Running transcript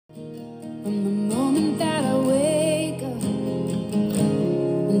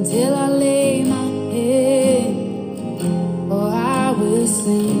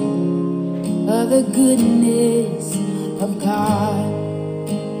the goodness of God.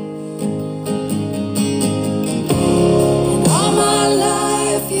 And all my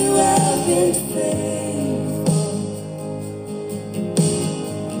life you have been faithful.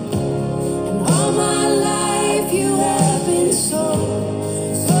 And all my life you have been so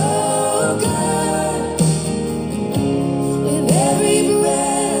good. With every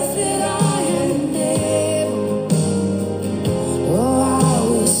breath that I am able, oh, I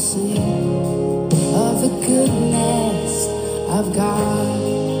will sing of the goodness of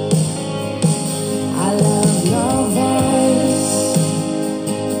God. I love your voice.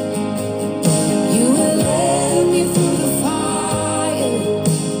 You will lead me through the fire,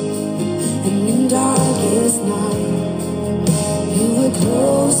 and in darkest night, you were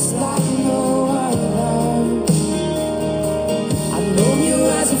close like no other. I've known you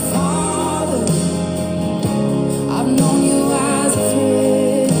as a father, I've known you as a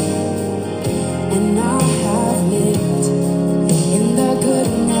friend, and I have lived in the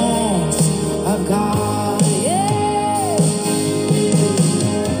goodness of God. Yeah.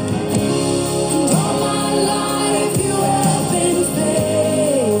 And all my life you have been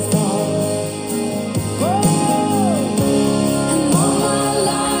faithful. Oh, and all my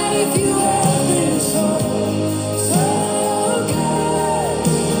life you have been so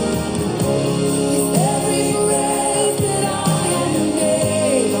good. With every breath that I am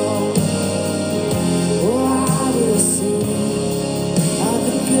able, oh, I will sing of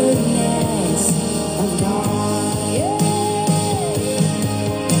the goodness of God. Yeah.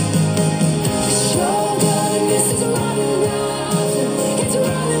 Your goodness is running after, it's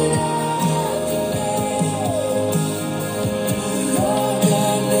running after me. Your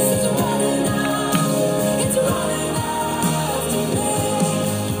goodness is running after, it's running after me.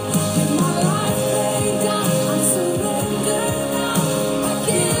 With my life laid down, I'm surrendered now. I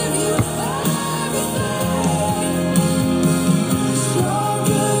give you everything. Your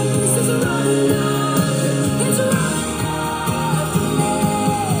goodness is running after, it's running after me.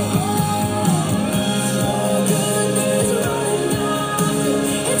 Your goodness is running after,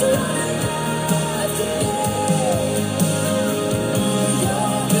 it's running after me.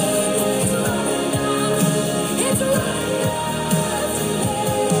 Your goodness is running after, it's running after me.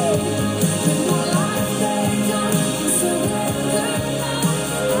 With my life laid down, I'm surrendered now.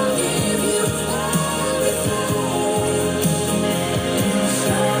 I give you everything.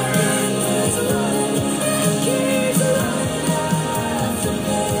 Your goodness is running, it keeps running after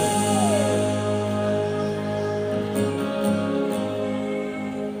me.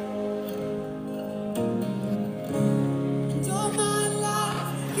 And all my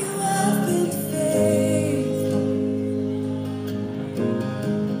life you have been faithful.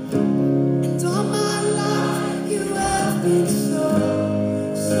 And all my life you have been so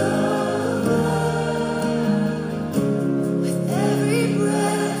good. With every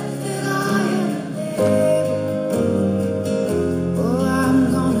breath that I am able, oh,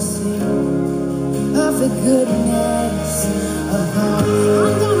 I'm gonna sing of the goodness of God.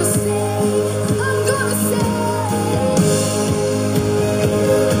 I'm gonna sing, I'm gonna sing.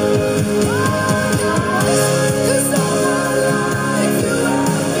 Oh, God, 'cause all my life you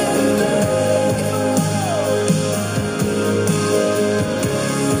have been faithful.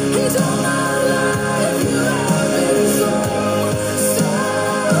 And all my life you have been so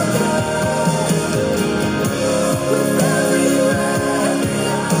good. With every breath that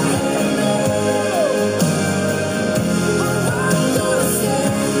I am able, oh, I'm gonna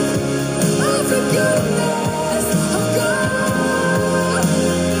sing of the goodness of God.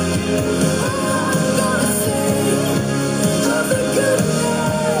 I'm gonna sing of the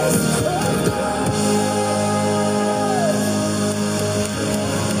goodness of God.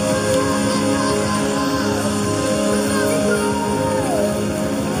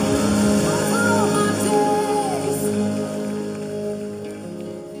 All my days.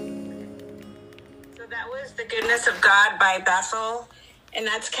 So that was The Goodness of God by Bethel. And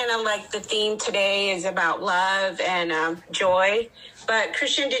that's kind of like the theme today is about love and joy. But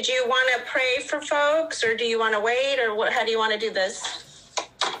Christian, did you want to pray for folks, or do you want to wait, or what? How do you want to do this?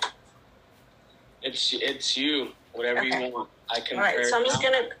 It's you. Whatever Okay. you want. I can All right, pray so I'm now.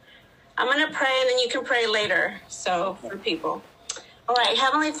 gonna pray, and then you can pray later. So for people. All right,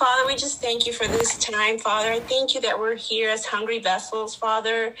 Heavenly Father, we just thank you for this time, Father. I thank you that we're here as hungry vessels,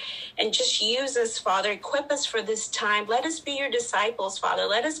 Father, and just use us, Father. Equip us for this time. Let us be your disciples, Father.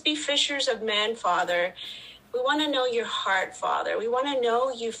 Let us be fishers of men, Father. We want to know your heart, Father. We want to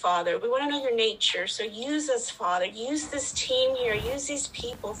know you, Father. We want to know your nature. So use us, Father. Use this team here. Use these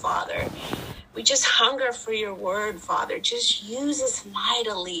people, Father. We just hunger for your word, Father. Just use us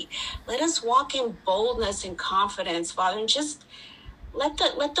mightily. Let us walk in boldness and confidence, Father, and just let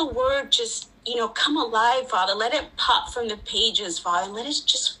the word just, come alive, Father. Let it pop from the pages, Father, and let it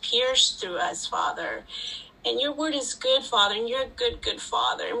just pierce through us, Father. And your word is good, Father, and you're a good, good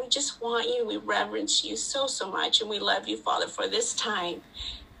Father. And we just want you. We reverence you so, so much. And we love you, Father, for this time.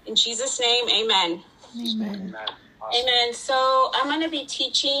 In Jesus' name, amen. Amen. Awesome. Amen. So I'm going to be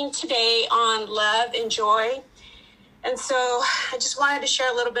teaching today on love and joy. And so I just wanted to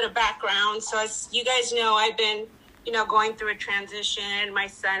share a little bit of background. So as you guys know, I've been, going through a transition. My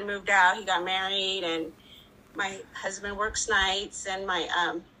son moved out. He got married, and my husband works nights, and my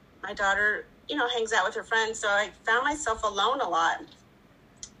daughter, hangs out with her friends. So I found myself alone a lot.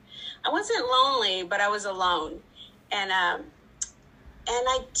 I wasn't lonely, but I was alone. And I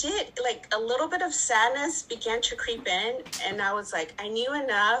did, like, a little bit of sadness began to creep in. And I was like, I knew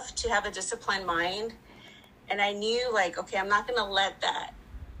enough to have a disciplined mind. And I knew, like, okay, I'm not going to let that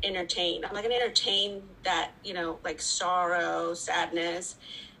entertain. I'm not going to entertain that, like sorrow, sadness.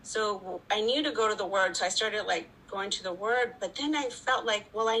 So I knew to go to the word. So I started, like, going to the word. But then I felt like,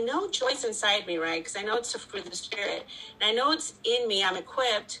 well, I know joy's inside me, right? Because I know it's the fruit of the Spirit. And I know it's in me. I'm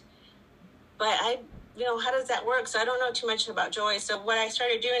equipped. But how does that work? So I don't know too much about joy. So what I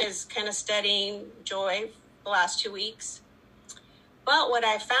started doing is kind of studying joy the last 2 weeks. But what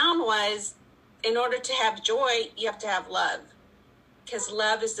I found was, in order to have joy, you have to have love. Because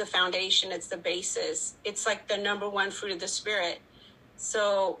love is the foundation. It's the basis. It's like the number one fruit of the Spirit.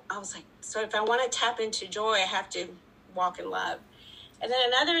 So I was like, so if I want to tap into joy, I have to walk in love. And then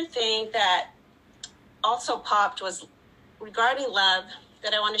another thing that also popped was regarding love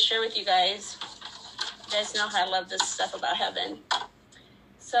that I want to share with you guys. You guys know how I love this stuff about heaven.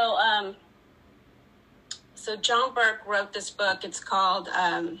 So John Burke wrote this book. It's called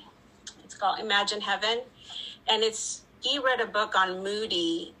Imagine Heaven. And he read a book on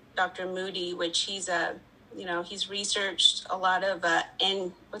Moody, Dr. Moody, which he's he's researched a lot of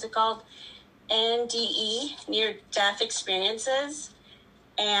NDE, near-death experiences.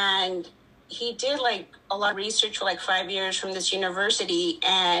 And he did like a lot of research for like 5 years from this university.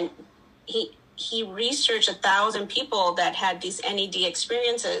 And he researched 1,000 people that had these NED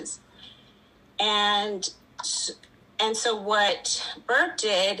experiences. And so what Burke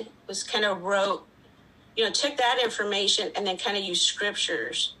did was kind of wrote, took that information and then kind of used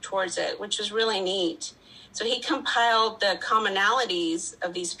scriptures towards it, which was really neat. So he compiled the commonalities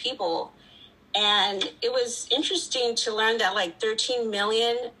of these people. And it was interesting to learn that like 13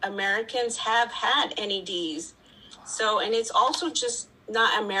 million Americans have had NEDs. So, and it's also just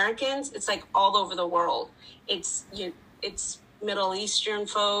not Americans. It's like all over the world. It's Middle Eastern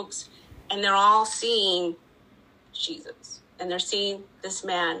folks, and they're all seeing Jesus, and they're seeing this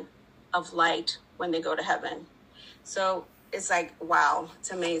man of light when they go to heaven. So it's like, wow,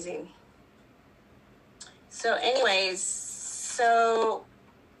 it's amazing. So anyways, so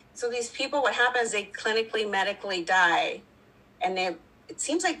these people, what happens, they clinically, medically die, and it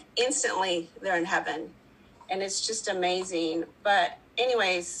seems like instantly they're in heaven, and it's just amazing. But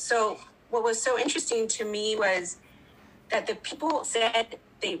anyways, so what was so interesting to me was that the people said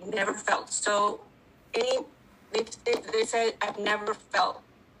they've never felt they said, I've never felt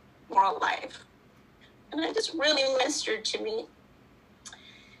more alive. And it just really ministered to me.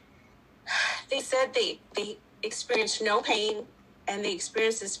 They said they experienced no pain, and they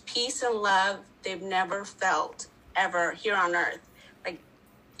experienced this peace and love they've never felt ever here on earth. Like,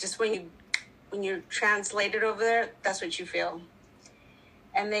 just when you're translated over there, that's what you feel.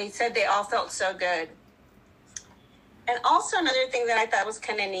 And they said they all felt so good. And also another thing that I thought was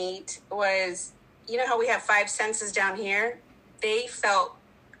kind of neat was, how we have 5 senses down here? They felt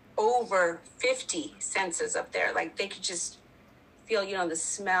over 50 senses up there. Like, they could just feel, the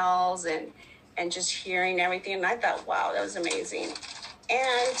smells and just hearing everything. And I thought, wow, that was amazing.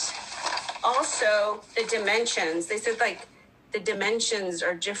 And also the dimensions. They said, like, the dimensions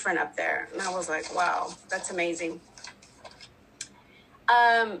are different up there. And I was like, wow, that's amazing.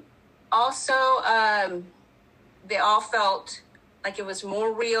 They all felt like it was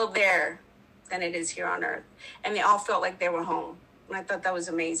more real there than it is here on earth. And they all felt like they were home. And I thought that was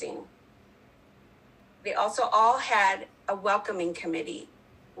amazing. They also all had a welcoming committee,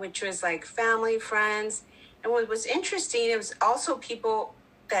 which was like family, friends. And what was interesting, it was also people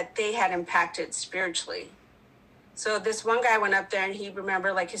that they had impacted spiritually. So this one guy went up there, and he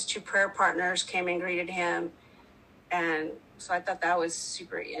remembered like his 2 prayer partners came and greeted him. And so I thought that was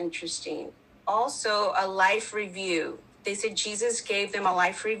super interesting. Also, a life review. They said Jesus gave them a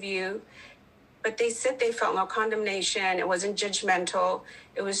life review But they said they felt no condemnation. It wasn't judgmental.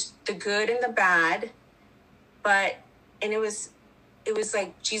 It was the good and the bad. And it was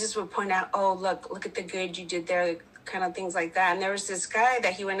like Jesus would point out, oh, look at the good you did there, kind of things like that. And there was this guy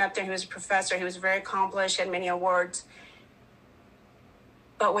that he went up there. He was a professor. He was very accomplished, had many awards.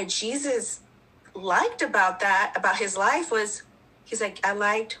 But what Jesus liked about his life was, he's like, I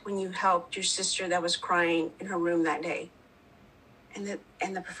liked when you helped your sister that was crying in her room that day. And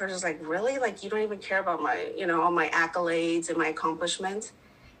the professor's like, really? Like, you don't even care about my, all my accolades and my accomplishments?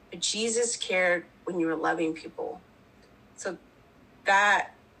 But Jesus cared when you were loving people. So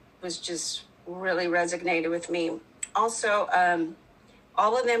that was just really resonated with me. Also,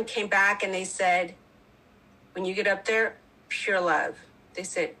 all of them came back and they said, when you get up there, pure love. They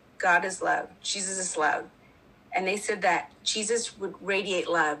said, God is love. Jesus is love. And they said that Jesus would radiate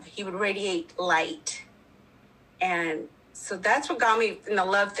love. He would radiate light. And so that's what got me in the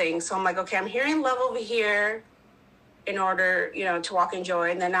love thing. So I'm like, okay, I'm hearing love over here in order, to walk in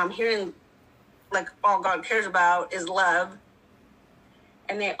joy. And then I'm hearing like all God cares about is love.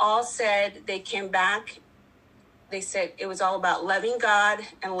 And they all said, they came back, they said it was all about loving God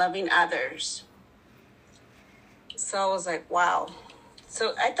and loving others. So I was like, wow.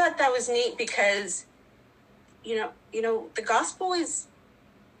 So I thought that was neat because, the gospel is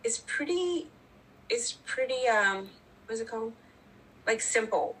pretty, what is it called? Like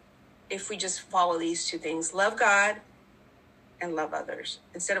simple. If we just follow these two things, love God and love others,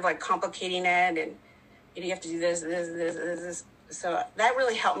 instead of like complicating it and you have to do this. So that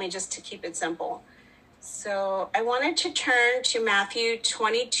really helped me just to keep it simple. So I wanted to turn to Matthew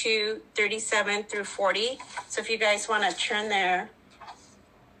 22:37 through 40. So if you guys want to turn there,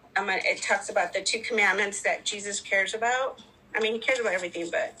 it talks about the 2 commandments that Jesus cares about. I mean, he cares about everything,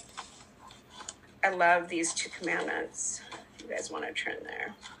 but I love these 2 commandments. If you guys want to turn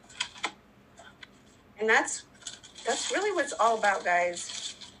there. And that's really what it's all about,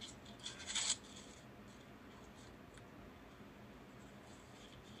 guys.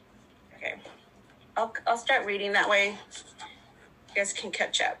 Okay. I'll start reading, that way you guys can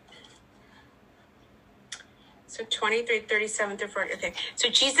catch up. So 23:37 through 40. Okay. So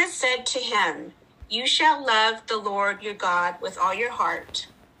Jesus said to him, you shall love the Lord your God with all your heart,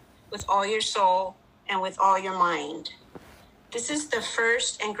 with all your soul, and with all your mind. This is the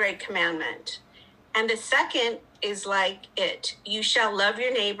first and great commandment. And the second is like it. You shall love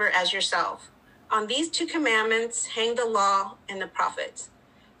your neighbor as yourself. On these 2 commandments hang the law and the prophets.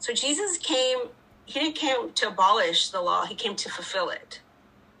 So Jesus he didn't come to abolish the law. He came to fulfill it.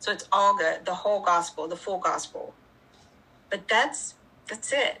 So it's all good. The whole gospel, the full gospel. But that's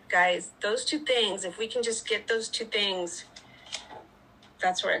it, guys. Those 2 things, if we can just get those 2 things,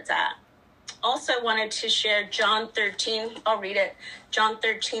 that's where it's at. Also, I wanted to share John 13. I'll read it. John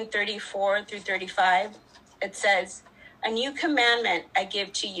 13:34 through 35. It says, a new commandment I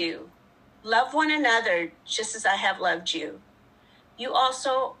give to you. Love one another just as I have loved you. You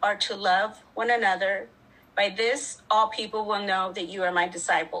also are to love one another. By this, all people will know that you are my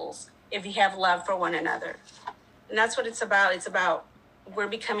disciples, if you have love for one another. And that's what it's about. It's about we're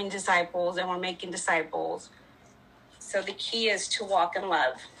becoming disciples and we're making disciples. So the key is to walk in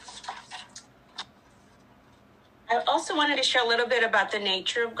love. I also wanted to share a little bit about the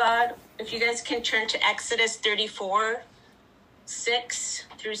nature of God. If you guys can turn to Exodus 34, 6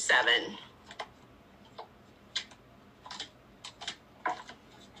 through 7.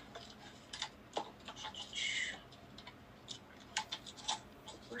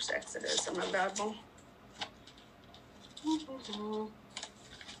 Where's Exodus in my Bible?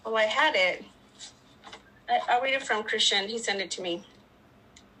 Oh, I had it. I'll read it from Christian. He sent it to me.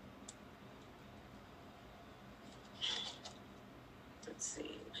 Let's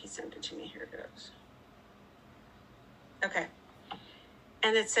see. He sent it to me. Here it goes. Okay.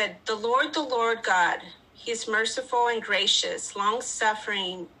 And it said, the Lord God, he is merciful and gracious,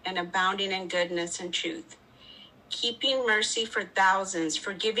 long-suffering and abounding in goodness and truth, keeping mercy for thousands,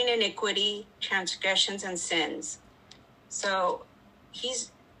 forgiving iniquity, transgressions, and sins. So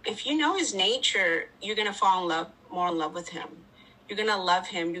if you know his nature, you're going to fall more in love with him. You're going to love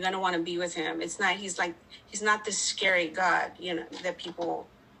him. You're going to want to be with him. He's not this scary God, that people,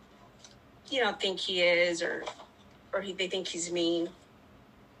 think he is, or they think he's mean.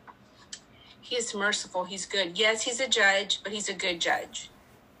 He is merciful. He's good. Yes, he's a judge, but he's a good judge.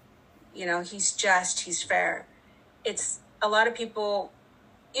 He's just, he's fair. It's a lot of people,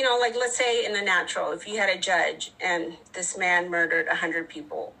 like let's say in the natural, if you had a judge and this man murdered 100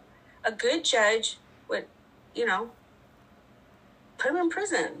 people, a good judge would, put him in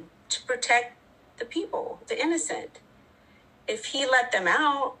prison to protect the people, the innocent. If he let them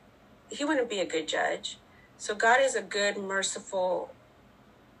out, he wouldn't be a good judge. So God is a good, merciful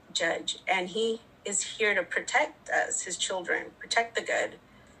judge, and he is here to protect us, his children, protect the good.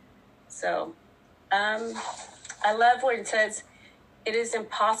 So I love when it says it is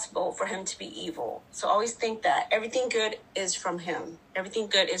impossible for him to be evil. So always think that everything good is from him. Everything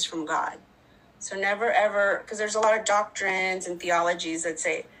good is from God. So never ever, because there's a lot of doctrines and theologies that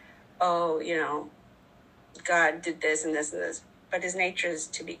say, oh, you know, God did this and this and this, but his nature is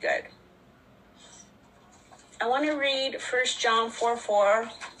to be good. I want to read 1 John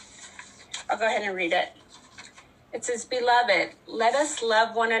 4:4. I'll go ahead and read it. It says, Beloved, let us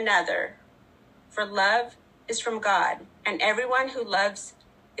love one another, for love is from God, and everyone who loves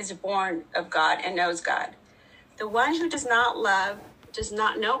is born of God and knows God. The one who does not love does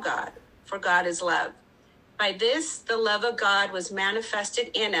not know God, for God is love. By this, the love of God was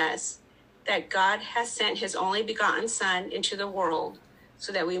manifested in us, that God has sent his only begotten Son into the world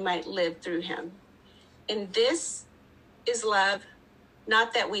so that we might live through him. And this is love,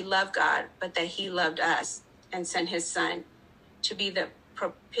 not that we love God, but that he loved us and sent his Son to be the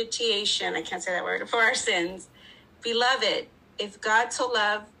propitiation, I can't say that word, for our sins. Beloved, if God so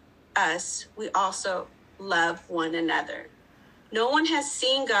loved us, we also love one another. No one has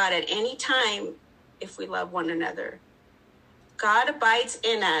seen God at any time if we love one another. God abides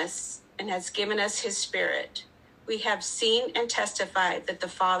in us and has given us his Spirit. We have seen and testified that the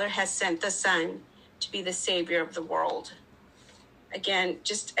Father has sent the Son to be the Savior of the world. Again,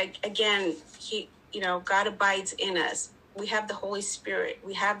 he, God abides in us. We have the Holy Spirit.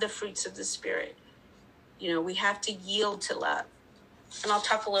 We have the fruits of the Spirit. We have to yield to love. And I'll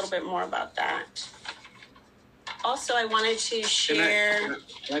talk a little bit more about that. Also, I wanted to share...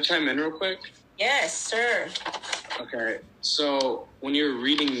 Can I chime in real quick? Yes, sir. Okay, so when you're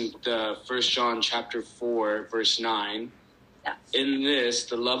reading the 1 John chapter 4, verse 9, yeah. In this,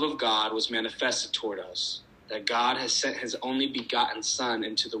 the love of God was manifested toward us, that God has sent his only begotten Son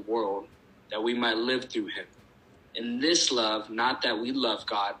into the world, that we might live through him. In this love, not that we love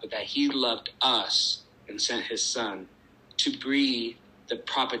God, but that he loved us and sent his Son to be the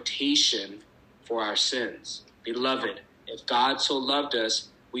propitiation for our sins. Beloved, if God so loved us,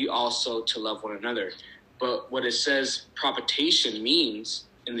 we also to love one another. But what it says propitiation means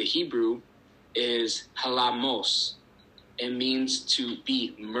in the Hebrew is halamos. It means to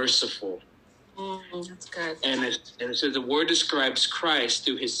be merciful. That's good. And it says the word describes Christ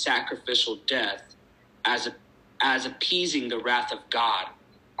through his sacrificial death as appeasing the wrath of God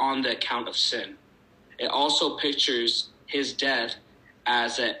on the account of sin. It also pictures his death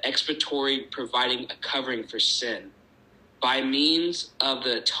as an expiatory, providing a covering for sin. By means of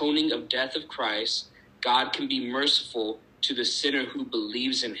the atoning of death of Christ, God can be merciful to the sinner who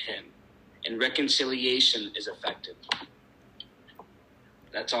believes in him, and reconciliation is effective.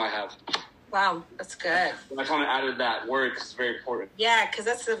 That's all I have. Wow, that's good. I kind of added that word because it's very important. Yeah, because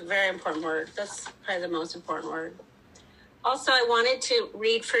that's a very important word. That's probably the most important word. Also, I wanted to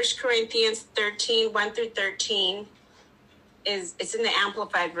read 1 Corinthians 13, 1 through 13. It's in the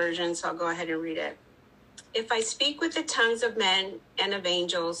Amplified version, so I'll go ahead and read it. If I speak with the tongues of men and of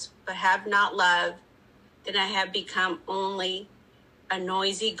angels, but have not love, then I have become only a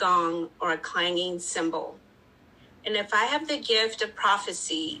noisy gong or a clanging cymbal. And if I have the gift of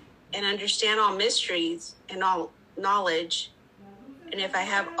prophecy and understand all mysteries and all knowledge, and if I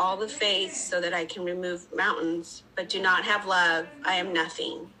have all the faith so that I can remove mountains, but do not have love, I am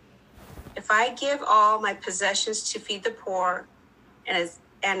nothing. If I give all my possessions to feed the poor, and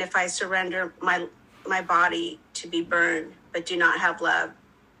if I surrender my body to be burned, but do not have love,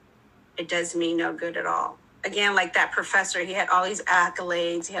 it does me no good at all. Again, like that professor, he had all these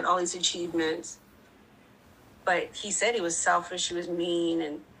accolades, he had all these achievements, but he said he was selfish, he was mean,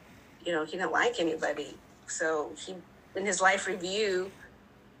 and he didn't like anybody. So in his life review,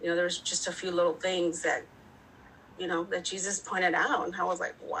 there was just a few little things that, that Jesus pointed out, and I was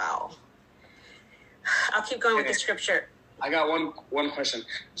like, wow. I'll keep going with the scripture. I got one question.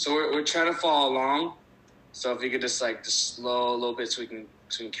 So we're trying to follow along. So if you could just slow a little bit so we can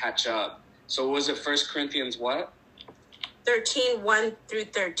catch up. So was it 1 Corinthians what? 13, 1 through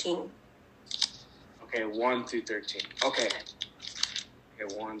 13. Okay, 1 through 13. Okay,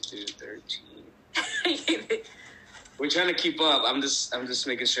 1 through 13. We're trying to keep up. I'm just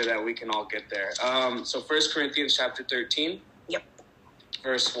making sure that we can all get there. So 1 Corinthians chapter 13. Yep.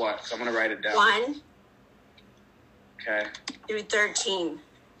 Verse what? So I'm gonna write it down. 1. Okay. Through 13.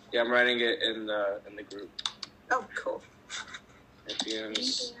 Yeah, I'm writing it in the group. Oh, cool.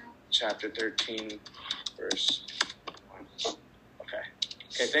 Corinthians chapter 13, verse 1.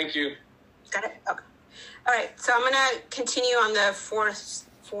 Okay, thank you. Got it? Okay. All right, so I'm going to continue on the fourth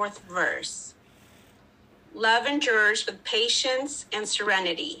 4th verse. Love endures with patience and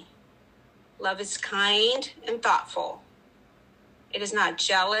serenity. Love is kind and thoughtful. It is not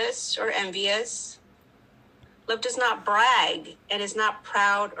jealous or envious. Love does not brag and is not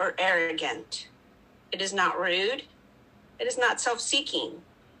proud or arrogant. It is not rude. It is not self-seeking.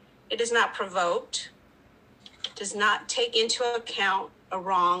 It is not provoked. It does not take into account a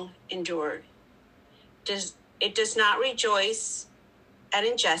wrong endured. It does not rejoice at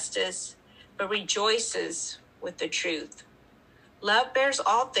injustice, but rejoices with the truth. Love bears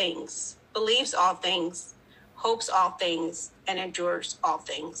all things, believes all things, hopes all things, and endures all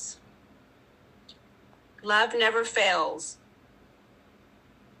things. Love never fails.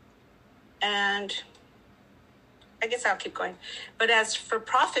 And I guess I'll keep going. But as for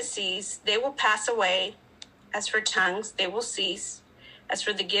prophecies, they will pass away. As for tongues, they will cease. As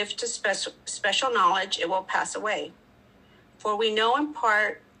for the gift of special knowledge, it will pass away. For we know in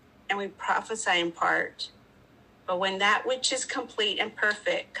part and we prophesy in part. But when that which is complete and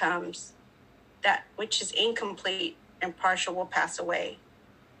perfect comes, that which is incomplete and partial will pass away.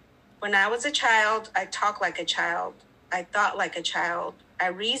 When I was a child, I talked like a child. I thought like a child. I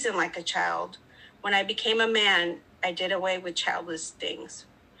reasoned like a child. When I became a man, I did away with childish things.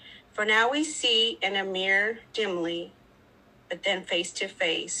 For now we see in a mirror dimly, but then face to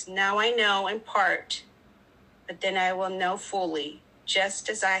face. Now I know in part, but then I will know fully, just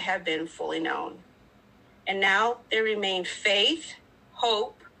as I have been fully known. And now there remain faith,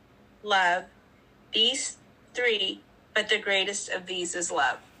 hope, love, these three, but the greatest of these is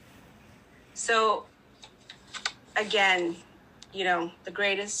love. So, again, the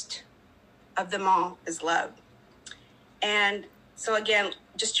greatest of them all is love. And so again,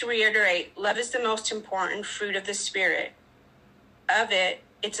 just to reiterate, love is the most important fruit of the Spirit. Of it,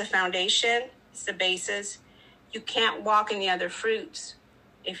 it's a foundation, it's the basis. You can't walk in the other fruits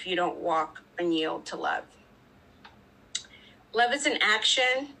if you don't walk and yield to love. Love is an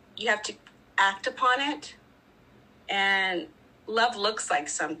action. You have to act upon it. And love looks like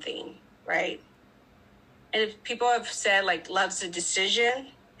something, right? And if people have said, love's a decision,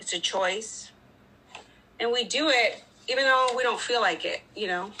 it's a choice. And we do it even though we don't feel like it,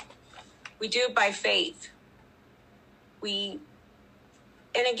 We do it by faith. And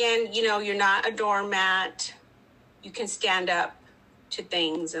again, you're not a doormat. You can stand up to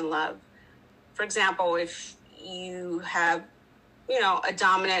things in love. For example, if you have, a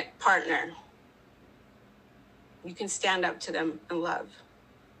dominant partner, you can stand up to them in love.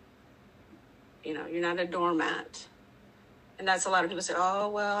 You're not a doormat. And that's a lot of people say, oh,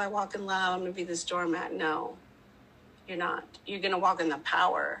 well, I walk in love, I'm going to be this doormat. No, you're not. You're going to walk in the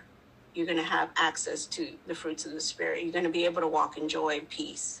power. You're going to have access to the fruits of the Spirit. You're going to be able to walk in joy and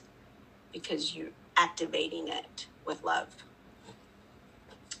peace because you're activating it with love.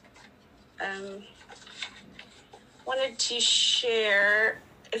 Wanted to share,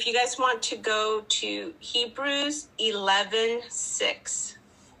 if you guys want to go to Hebrews 11:6.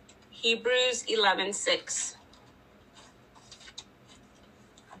 Hebrews 11:6.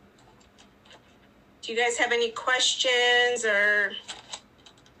 Do you guys have any questions or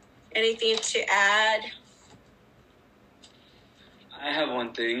anything to add? I have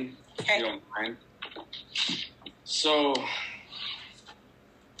one thing, okay. If you don't mind. So,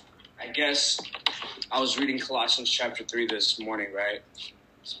 I guess I was reading Colossians chapter 3 this morning, right?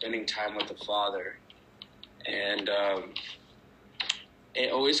 Spending time with the Father. And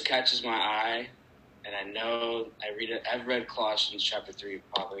it always catches my eye. And I know I've read Colossians chapter 3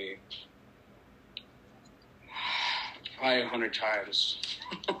 probably 100 times.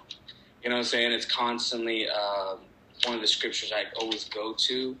 You know what I'm saying? It's constantly one of the scriptures I always go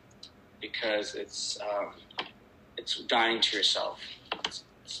to because it's dying to yourself. It's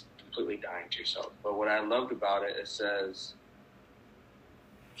completely dying to yourself. But what I loved about it, it says,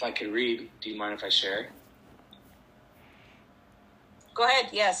 if I could read, do you mind if I share? Go ahead,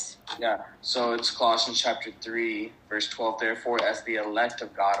 yes. Yeah, so it's Colossians chapter 3, verse 12. Therefore, as the elect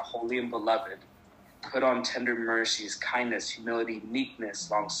of God, holy and beloved, put on tender mercies, kindness, humility,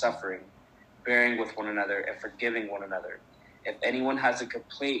 meekness, long-suffering, bearing with one another and forgiving one another. If anyone has a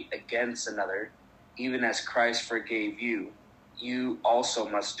complaint against another, even as Christ forgave you, you also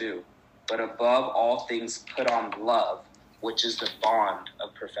must do. But above all things, put on love, which is the bond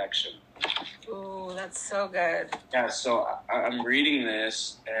of perfection. Ooh, that's so good. Yeah, so I'm reading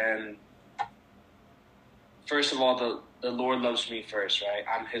this, and first of all, the Lord loves me first, right?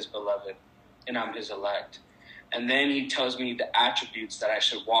 I'm his beloved, and I'm his elect. And then he tells me the attributes that I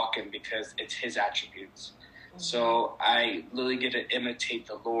should walk in because it's his attributes. Mm-hmm. So I literally get to imitate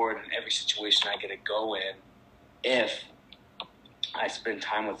the Lord in every situation I get to go in if I spend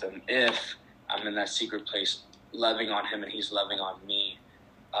time with him, if I'm in that secret place loving on him and he's loving on me.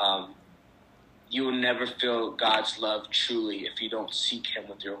 You will never feel God's love truly if you don't seek him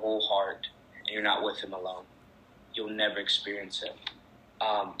with your whole heart and you're not with him alone. You'll never experience it.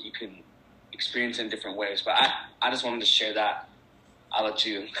 You can experience it in different ways, but I just wanted to share that. I'll let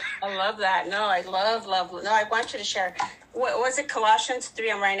you. I love that. No, I love. No, I want you to share. What was it? Colossians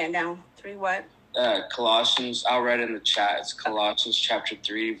 3. I'm writing it down. 3 what? Colossians. I'll write it in the chat. It's Colossians chapter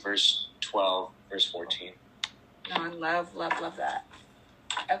 3, verse 12, verse 14. No, I love that.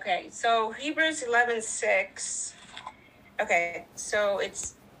 Okay, so Hebrews 11:6. Okay, so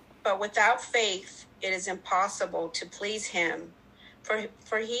it's, but without faith it is impossible to please him.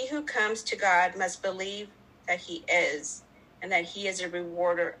 For he who comes to God must believe that he is, and that he is a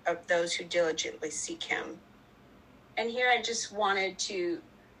rewarder of those who diligently seek him. And here I just wanted to,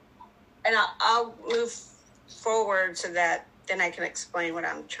 and I'll move forward so that then I can explain what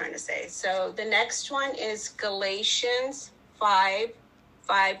I'm trying to say. So the next one is Galatians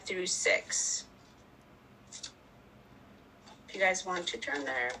 5:5-6. If you guys want to turn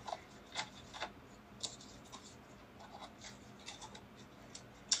there.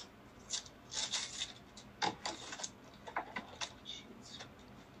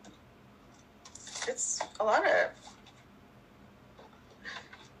 It's a lot of...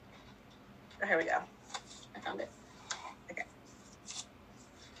 Oh, here we go. I found it.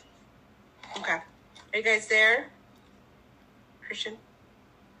 Okay. Are you guys there? Christian?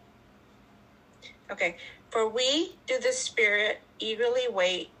 Okay. For we, through the Spirit, eagerly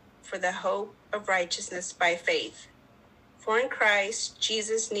wait for the hope of righteousness by faith. For in Christ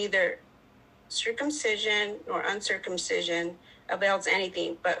Jesus neither circumcision nor uncircumcision avails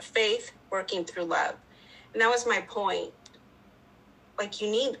anything, but faith working through love. And that was my point. Like, you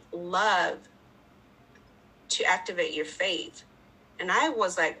need love to activate your faith. And I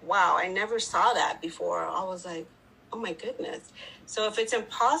was like, wow, I never saw that before. I was like, oh my goodness. So if it's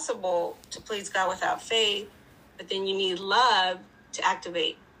impossible to please God without faith, but then you need love to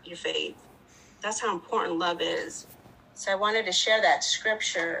activate your faith, that's how important love is. So I wanted to share that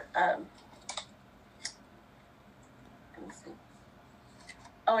scripture.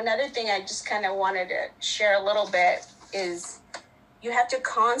 Another thing I just kind of wanted to share a little bit is you have to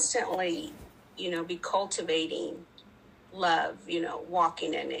constantly, be cultivating love,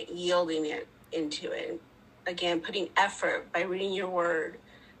 walking in it, yielding it into it. Again, putting effort by reading your word,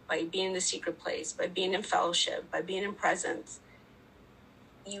 by being in the secret place, by being in fellowship, by being in presence.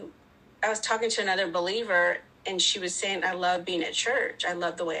 I was talking to another believer and she was saying, I love being at church. I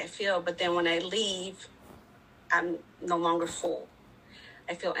love the way I feel. But then when I leave, I'm no longer full.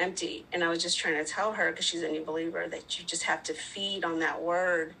 I feel empty. And I was just trying to tell her, because she's a new believer, that you just have to feed on that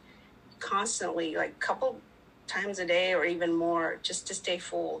word constantly, like a couple times a day or even more, just to stay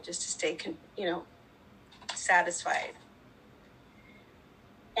full, just to stay, satisfied.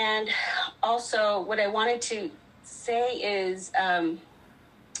 And also what I wanted to say is, and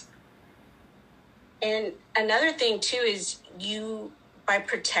another thing too is by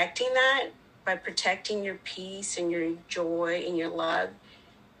protecting your peace and your joy and your love,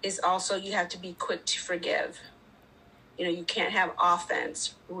 is also you have to be quick to forgive. You can't have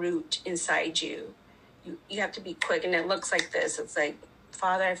offense root inside you. You have to be quick, and it looks like this. It's like,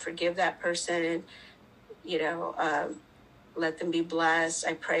 Father, I forgive that person. Let them be blessed.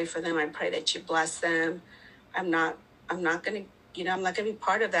 I pray for them. I pray that you bless them. I'm not going to, I'm not going to be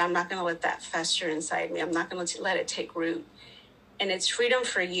part of that. I'm not going to let that fester inside me. I'm not going to let it take root. And it's freedom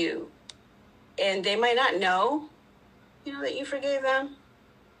for you. And they might not know, that you forgave them.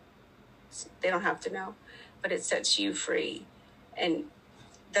 They don't have to know, but it sets you free. And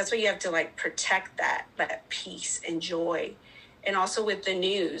that's why you have to protect that peace and joy. And also with the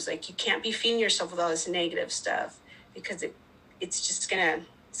news, you can't be feeding yourself with all this negative stuff, because it's just gonna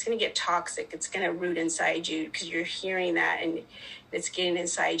get toxic. It's gonna root inside you because you're hearing that and it's getting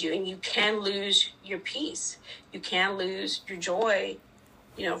inside you, and you can lose your peace. You can lose your joy,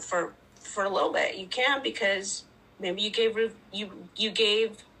 for a little bit. You can, because maybe you gave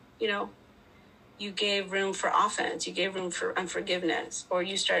room for offense. You gave room for unforgiveness, or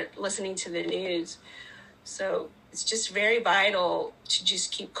you start listening to the news. So it's just very vital to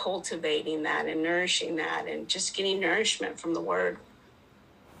just keep cultivating that and nourishing that and just getting nourishment from the word.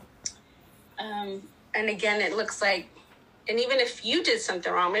 And again, it looks like, and even if you did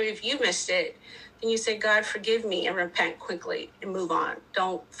something wrong, maybe if you missed it, then you say, God, forgive me, and repent quickly and move on.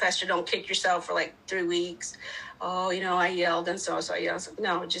 Don't fester. Don't kick yourself for 3 weeks. Oh, I yelled and so I yelled.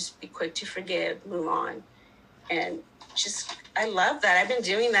 No, just be quick to forgive, move on. And I love that. I've been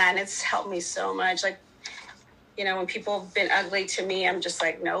doing that, and it's helped me so much. when people have been ugly to me, I'm just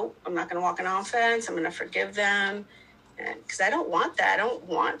like, nope, I'm not going to walk on offense. I'm going to forgive them. Because I don't want that. I don't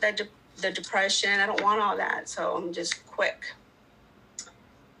want that the depression. I don't want all that. So I'm just quick.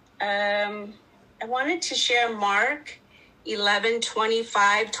 I wanted to share Mark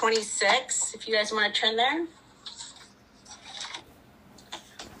 11:25-26. If you guys want to turn there.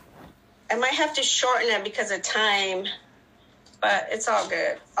 I might have to shorten it because of time, but it's all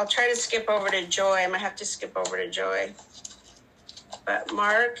good. I'll try to skip over to Joy. I might have to skip over to Joy. But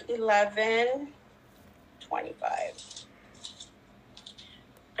Mark 11:25.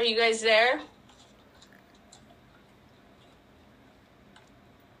 Are you guys there?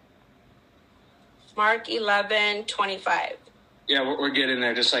 Mark 11:25. Yeah, we're getting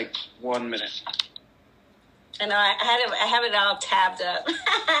there. Just like 1 minute. And I have it all tabbed up.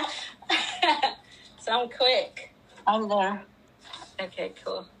 So I'm quick. I'm there. Okay,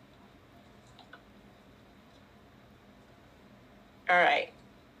 cool. All right.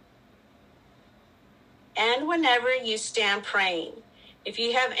 And whenever you stand praying, if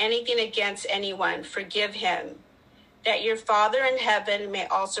you have anything against anyone, forgive him, that your Father in heaven may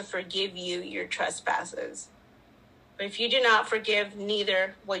also forgive you your trespasses. But if you do not forgive,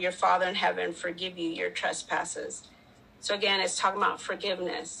 neither will your Father in heaven forgive you your trespasses. So again, it's talking about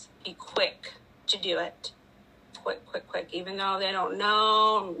forgiveness. Be quick to do it. Quick. Even though they don't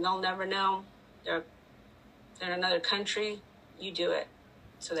know, they'll never know. They're in another country, you do it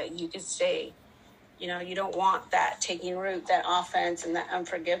so that you can stay. You don't want that taking root, that offense and that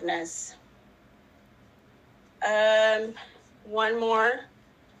unforgiveness. One more.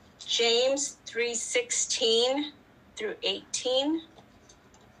 James 3:16-18.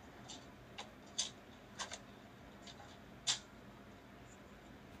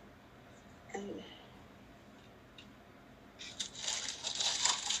 And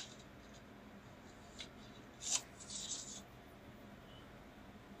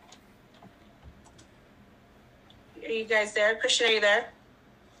are you guys there? Christian, are you there?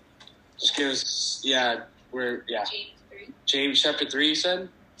 Just give us, James chapter 3, you said?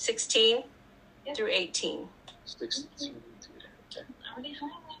 16 through 18. 16. Okay.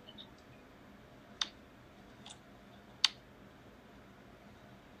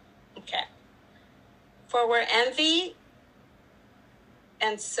 Okay. For where envy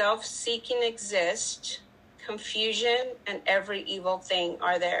and self-seeking exist, confusion and every evil thing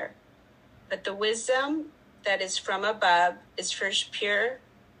are there. But the wisdom that is from above is first pure,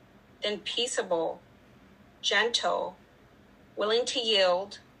 then peaceable, gentle, willing to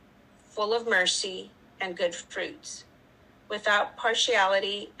yield, full of mercy and good fruits, without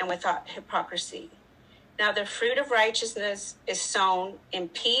partiality and without hypocrisy. Now the fruit of righteousness is sown in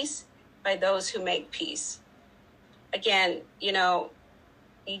peace by those who make peace. Again, you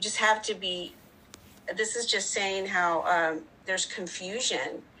just have to be, this is just saying how there's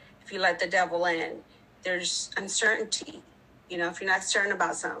confusion if you let the devil in. There's uncertainty. If you're not certain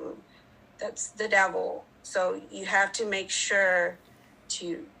about something, that's the devil. So you have to make sure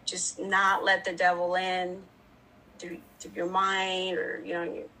to just not let the devil in through your mind, or you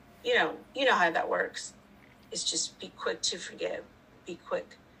know how that works. It's just be quick to forgive, be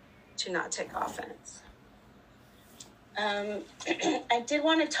quick to not take offense. I did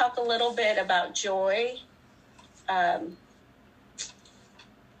want to talk a little bit about joy.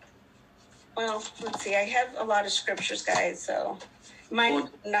 Well, let's see. I have a lot of scriptures, guys, so might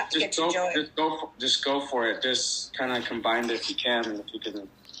not get to joy. Just go for it. Just kind of combine it if you can.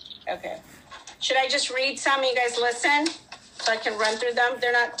 Okay. Should I just read some? You guys listen, so I can run through them.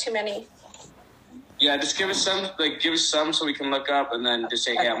 They're not too many. Yeah, just give us some. Give us some so we can look up, and then just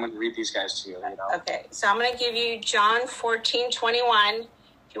say, "Hey, I'm going to read these guys to you." Okay. So I'm going to give you John 14:21. If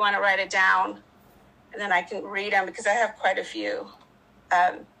you want to write it down, and then I can read them because I have quite a few.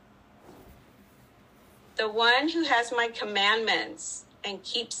 The one who has my commandments and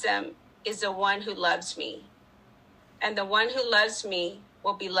keeps them is the one who loves me. And the one who loves me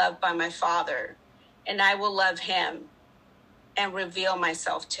will be loved by my Father, and I will love him and reveal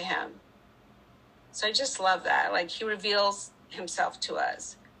myself to him. So I just love that. He reveals himself to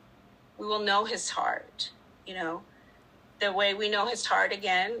us. We will know his heart. The way we know his heart,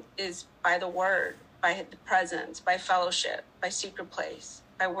 again, is by the word, by the presence, by fellowship, by secret place,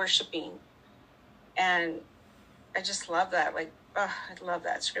 by worshiping. And I just love that. I love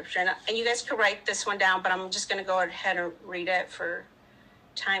that scripture. And you guys could write this one down, but I'm just going to go ahead and read it for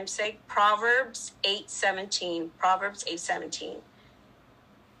time's sake. Proverbs 8:17. Proverbs 8:17.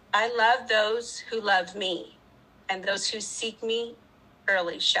 I love those who love me, and those who seek me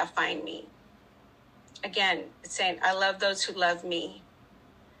early shall find me. Again, it's saying, I love those who love me.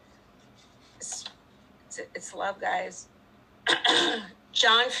 It's love, guys.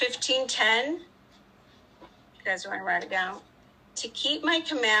 John 15:10. You guys want to write it down? To keep my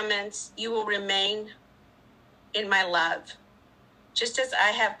commandments, you will remain in my love, just as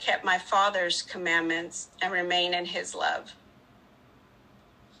I have kept my Father's commandments and remain in his love.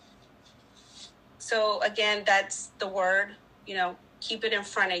 So again, that's the word, keep it in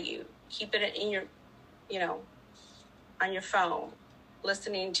front of you. Keep it in your, on your phone,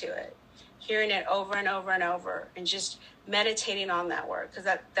 listening to it, hearing it over and over and over, and just meditating on that word, because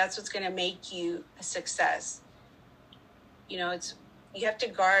that's what's going to make you a success. You have to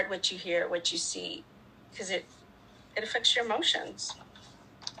guard what you hear, what you see, because it affects your emotions.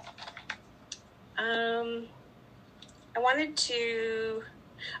 I wanted to,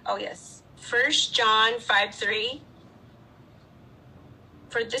 1 John 5:3.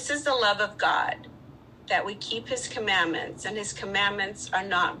 For this is the love of God, that we keep his commandments, and his commandments are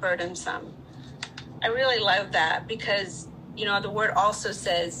not burdensome. I really love that, because, the word also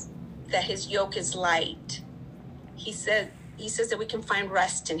says that his yoke is light. He says that we can find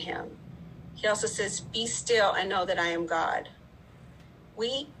rest in him. He also says, be still and know that I am God.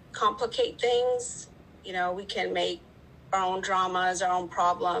 We complicate things. We can make our own dramas, our own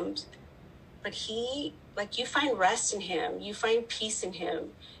problems. But you find rest in him. You find peace in him.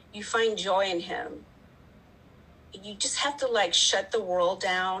 You find joy in him. You just have to shut the world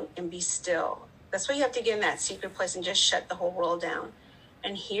down and be still. That's why you have to get in that secret place and just shut the whole world down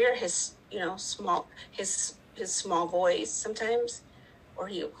and hear his, his small voice sometimes, or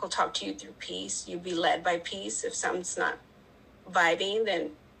he'll talk to you through peace. You'll be led by peace. If something's not vibing,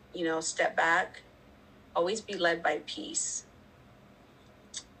 then, step back. Always be led by peace.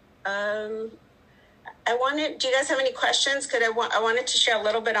 Do you guys have any questions? Because I wanted to share a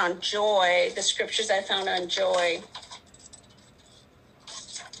little bit on joy, the scriptures I found on joy.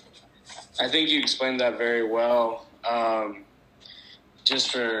 I think you explained that very well.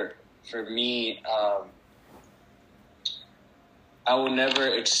 Just for me, I will never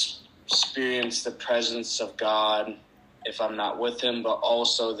experience the presence of God if I'm not with him, but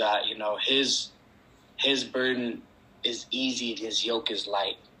also that, his burden is easy, his yoke is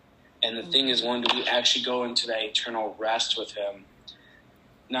light. And the thing is, when do we actually go into that eternal rest with him?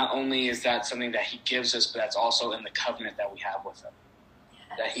 Not only is that something that he gives us, but that's also in the covenant that we have with him.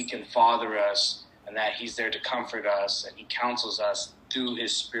 Yes. That he can father us, and that he's there to comfort us, and he counsels us through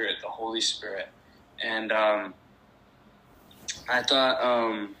his Spirit, the Holy Spirit. And I thought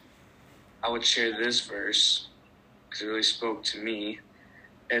I would share this verse, because it really spoke to me.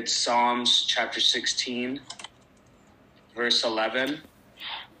 It's Psalms chapter 16, verse 11.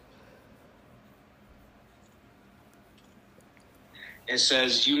 It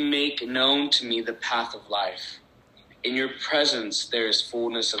says, you make known to me the path of life. In your presence there is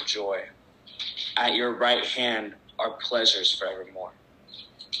fullness of joy. At your right hand are pleasures forevermore.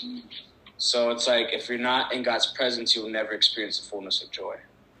 So it's if you're not in God's presence, you will never experience the fullness of joy.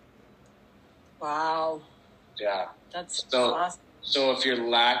 Wow. Yeah. That's awesome. So if you're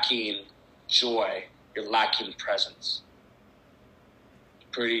lacking joy, you're lacking presence.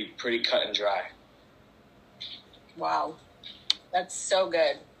 Pretty cut and dry. Wow. That's so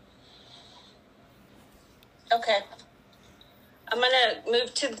good. Okay. I'm going to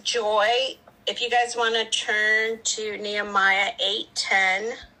move to joy. If you guys want to turn to Nehemiah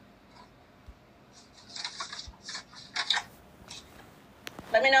 8:10.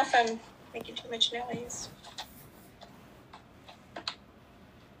 Let me know if I'm making too much noise.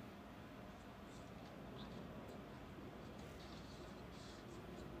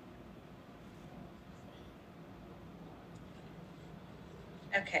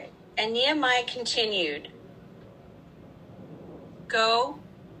 Okay. And Nehemiah continued, go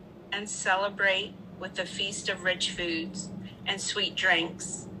and celebrate with the feast of rich foods and sweet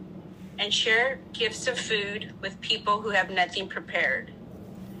drinks, and share gifts of food with people who have nothing prepared.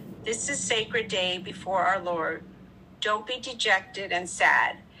 This is a sacred day before our Lord. Don't be dejected and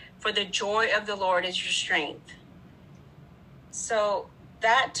sad, for the joy of the Lord is your strength. So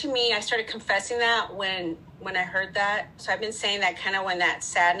that, to me, I started confessing that when I heard that. So I've been saying that kind of when that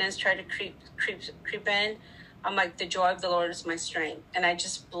sadness tried to creep in. I'm like, the joy of the Lord is my strength. And I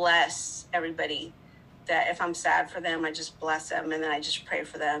just bless everybody that if I'm sad for them, I just bless them. And then I just pray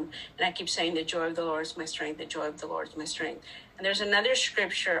for them. And I keep saying, the joy of the Lord is my strength. The joy of the Lord is my strength. And there's another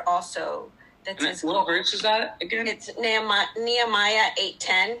scripture also that says, what verse is that again? It's Nehemiah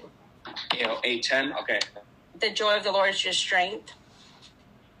 8:10. 8:10. Okay. The joy of the Lord is your strength.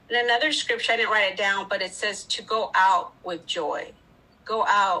 And another scripture, I didn't write it down, but it says to go out with joy. Go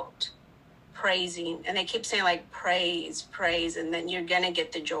out praising. And they keep saying praise, and then you're going to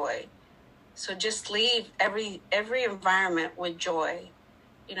get the joy. So just leave every environment with joy,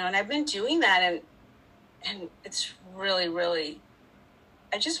 and I've been doing that, and it's really, really,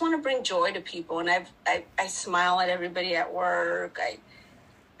 I just want to bring joy to people. And I smile at everybody at work.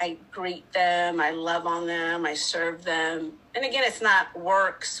 I greet them. I love on them. I serve them. And again, it's not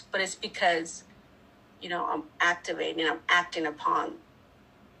works, but it's because, I'm activating, I'm acting upon.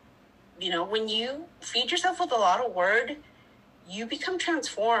 When you feed yourself with a lot of word, you become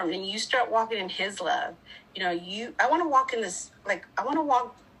transformed and you start walking in his love. I want to walk in this, I want to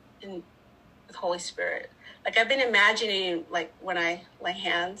walk in with Holy Spirit. I've been imagining, when I lay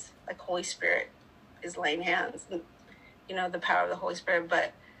hands, Holy Spirit is laying hands, and, the power of the Holy Spirit.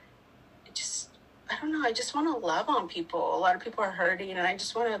 But I don't know. I just want to love on people. A lot of people are hurting, and I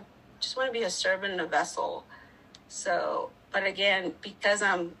just want to be a servant and a vessel. So, but again, because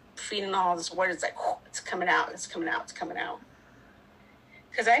I'm feeding all this word, it's it's coming out. It's coming out. It's coming out.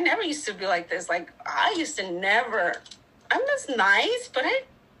 Because I never used to be like this. I used to never. I'm just nice, but I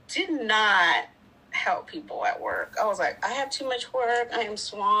did not help people at work. I was like, I have too much work. I am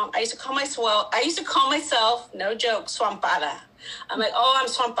swamped. I used to call myself, no joke, swampada. I'm like, oh, I'm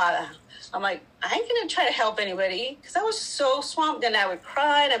swampada. I'm like, I ain't gonna try to help anybody, because I was so swamped. And I would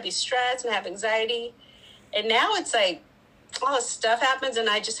cry and I'd be stressed and have anxiety. And now it's all this stuff happens and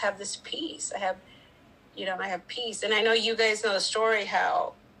I just have this peace. I have peace. And I know you guys know the story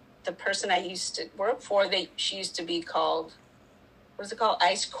how the person I used to work for, she used to be called, what is it called?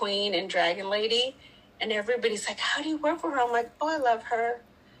 Ice Queen and Dragon Lady. And everybody's like, how do you work for her? I'm like, oh, I love her.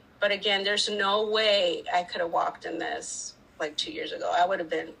 But again, there's no way I could have walked in this 2 years ago. I would have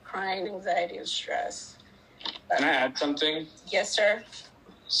been crying, anxiety, and stress. But, can I add something? Yes, sir.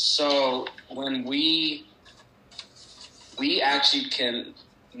 So when we actually can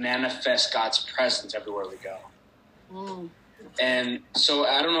manifest God's presence everywhere we go. And so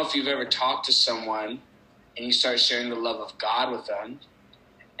I don't know if you've ever talked to someone and you start sharing the love of God with them,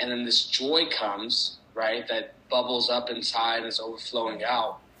 and then this joy comes, right, that bubbles up inside and is overflowing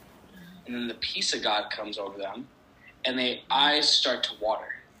out, and then the peace of God comes over them, and their eyes start to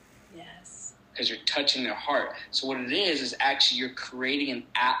water. Yes. Because you're touching their heart. So what it is actually you're creating an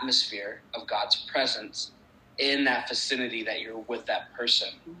atmosphere of God's presence in that vicinity that you're with that person.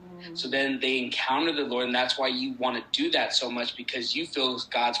 Mm-hmm. So then they encounter the Lord, and that's why you want to do that so much, because you feel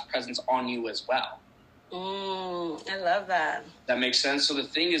God's presence on you as well. I love that. That makes sense. So the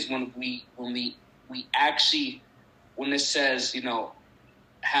thing is, when we actually, when it says,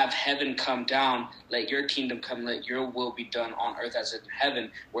 have heaven come down, let your kingdom come, let your will be done on earth as in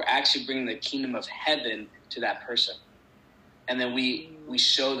heaven, we're actually bringing the kingdom of heaven to that person. And then we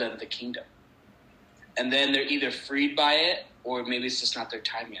show them the kingdom. And then they're either freed by it, or maybe it's just not their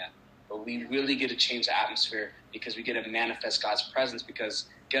time yet. But we really get to change the atmosphere, because we get to manifest God's presence, because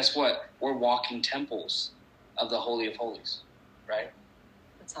guess what? We're walking temples of the Holy of Holies, right?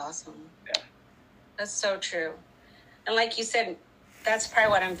 That's awesome. Yeah. That's so true. And like you said, that's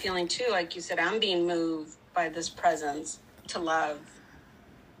probably what I'm feeling too. Like you said, I'm being moved by this presence to love.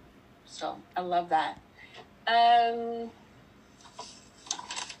 So I love that. Let's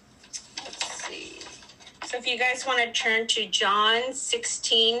see. So if you guys want to turn to John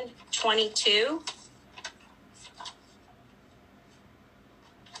 16:22.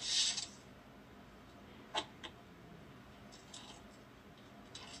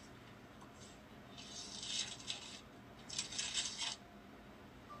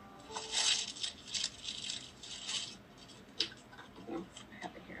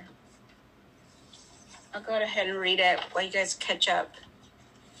 I'll go ahead and read it while you guys catch up.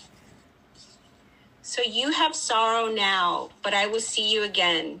 So you have sorrow now, but I will see you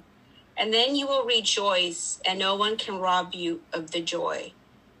again. And then you will rejoice, and no one can rob you of the joy.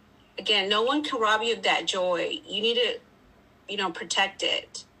 Again, no one can rob you of that joy. You need to, protect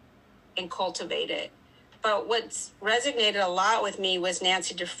it and cultivate it. But what's resonated a lot with me was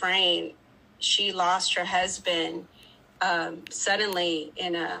Nancy Dufresne. She lost her husband suddenly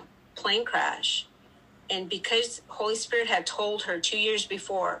in a plane crash. And because Holy Spirit had told her 2 years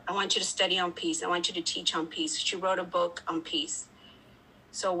before, I want you to study on peace. I want you to teach on peace. She wrote a book on peace.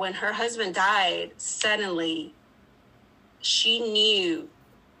 So when her husband died, suddenly she knew,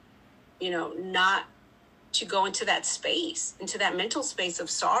 not to go into that space, into that mental space of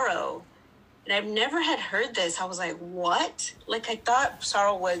sorrow. And I've never had heard this. I was like, what? I thought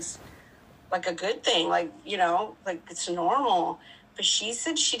sorrow was a good thing, it's normal. But she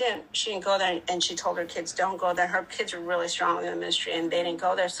said she didn't go there, and she told her kids, don't go there. Her kids were really strong in the ministry, and they didn't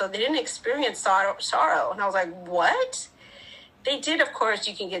go there. So they didn't experience sorrow. And I was like, what? They did, of course.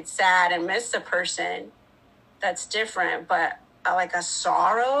 You can get sad and miss a person. That's different. But a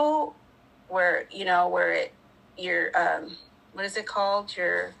sorrow, where, you're, what is it called?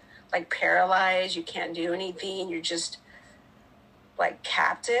 You're like paralyzed. You can't do anything. You're just like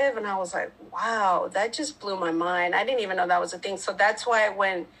captive. And I was like, wow, that just blew my mind. I didn't even know that was a thing. So that's why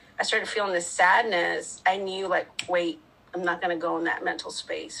when I started feeling this sadness, I knew like, wait, I'm not going to go in that mental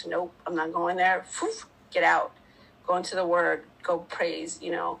space. Nope, I'm not going there. Get out. Go into the word. Go praise,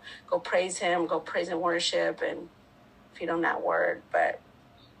 go praise him. Go praise and worship and feed on that word. But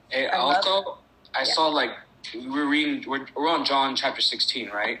hey, I saw like, we're reading, we're on John chapter 16,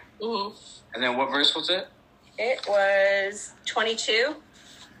 right? Mm-hmm. And then what verse was it? It was 22.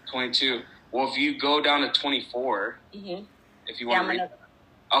 22. Well, if you go down to 24, Mm-hmm. if you want to read.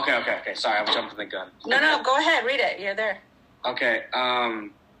 Okay. Sorry, I'm jumping the gun. No, go ahead. Read it. You're there. Okay.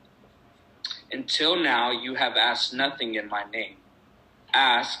 Until now, you have asked nothing in my name.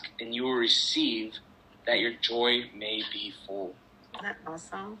 Ask, and you will receive, that your joy may be full. Isn't that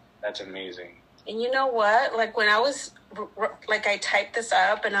awesome? That's amazing. And you know what? Like when I was, like I typed this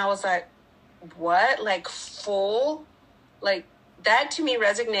up and I was like, what? Like full? Like that to me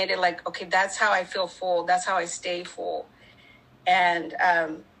resonated like, okay, that's how I feel full. That's how I stay full. And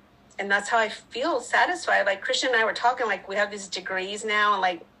that's how I feel satisfied. Like Christian and I were talking, like we have these degrees now and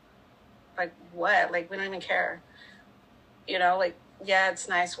like what? Like we don't even care. Like, yeah, it's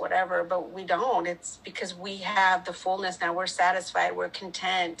nice, whatever, but we don't. It's because we have the fullness now. We're satisfied. We're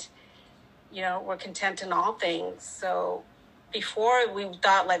content. We're content in all things. So before we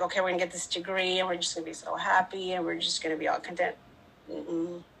thought like, okay, we're going to get this degree and we're just going to be so happy and we're just going to be all content.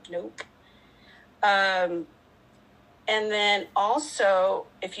 Nope. And then also,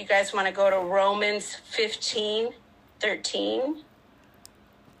 if you guys want to go to Romans 15:13,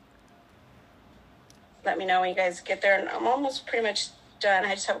 let me know when you guys get there. And I'm almost pretty much done.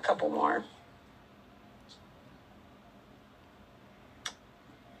 I just have a couple more.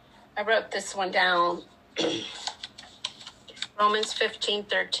 I wrote this one down. Romans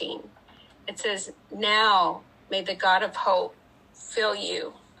 15:13. It says, now may the God of hope fill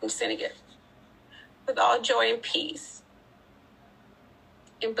you. I'm just going to get with all joy and peace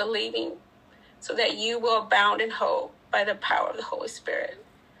in believing, so that you will abound in hope by the power of the Holy Spirit.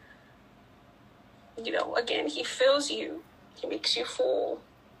 Again, he fills you. He makes you full.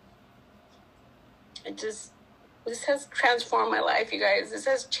 This has transformed my life, you guys. This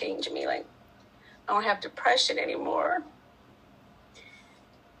has changed me. Like, I don't have depression anymore.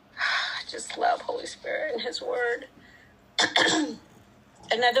 I just love Holy Spirit and his word.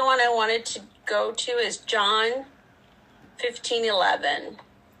 Another one I wanted to go to is John 15:11.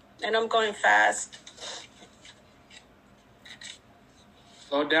 And I'm going fast.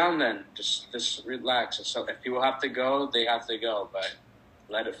 Slow down then. Just relax. So if people have to go, they have to go, but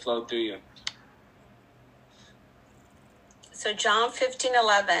let it flow through you. So John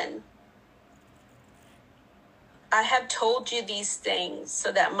 15:11. I have told you these things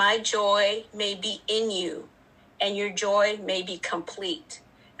so that my joy may be in you and your joy may be complete.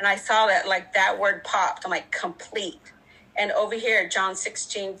 And I saw that, like, that word popped. I'm like, complete. And over here, John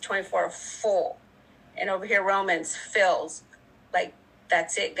 16:24, full. And over here, Romans, fills. Like,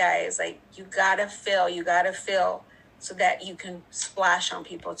 that's it, guys. Like, you gotta fill so that you can splash on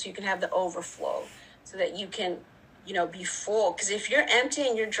people, so you can have the overflow, so that you can, be full. Because if you're empty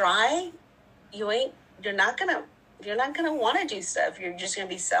and you're dry, you're not gonna want to do stuff. You're just gonna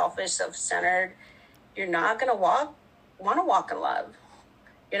be selfish, self-centered. You're not gonna want to walk in love.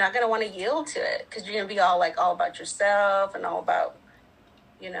 You're not gonna want to yield to it because you're gonna be all about yourself and all about,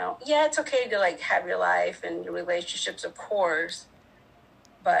 yeah, it's okay to like have your life and your relationships, of course,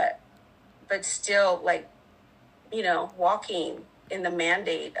 but still, like, walking in the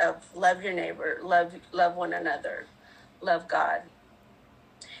mandate of love your neighbor, love one another, love God.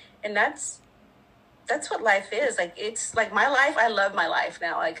 And that's what life is. Like, it's like my life. I love my life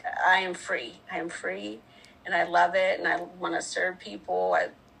now. Like, I am free and I love it. And I want to serve people,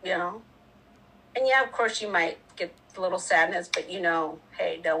 and yeah, of course you might get a little sadness, but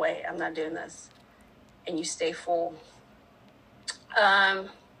hey, no way, I'm not doing this. And you stay full.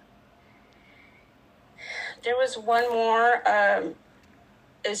 There was one more,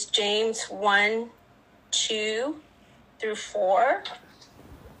 is James 1:2-4.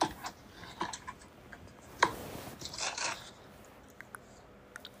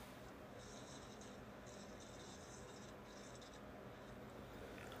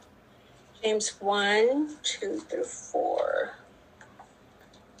 James 1:2-4.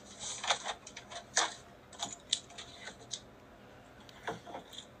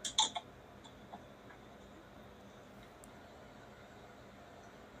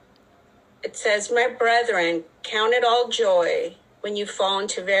 It says, my brethren, count it all joy when you fall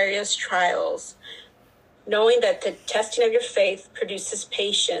into various trials, knowing that the testing of your faith produces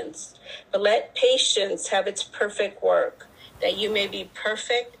patience. But let patience have its perfect work, that you may be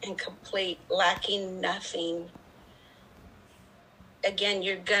perfect and complete, lacking nothing. Again,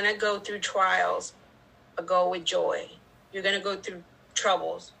 you're going to go through trials, but go with joy. You're going to go through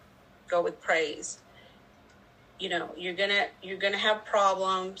troubles, go with praise. You know, you're going to have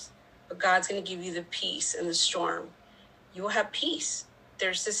problems, but God's going to give you the peace in the storm. You will have peace.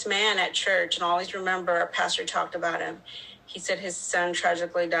 There's this man at church, and I always remember our pastor talked about him. He said his son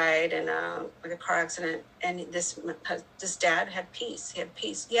tragically died in like a car accident, and this dad had peace. He had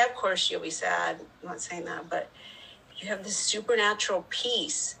peace. Yeah, of course you'll be sad. I'm not saying that, but you have this supernatural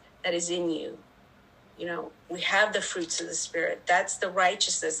peace that is in you. You know, we have the fruits of the Spirit. That's the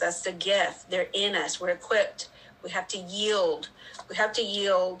righteousness. That's the gift. They're in us. We're equipped. We have to yield. We have to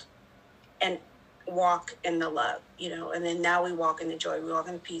yield and walk in the love, you know, and then now we walk in the joy. We walk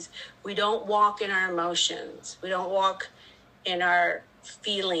in the peace. We don't walk in our emotions. We don't walk in our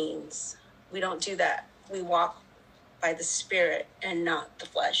feelings. We don't do that. We walk by the Spirit and not the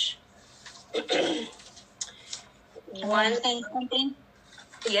flesh. Can I say something?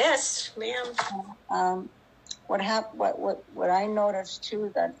 Yes, ma'am. What I noticed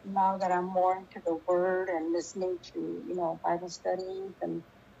too, that now that I'm more into the Word and listening to, you know, Bible studies and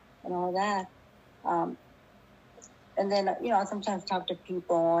all that, and then, you know, I sometimes talk to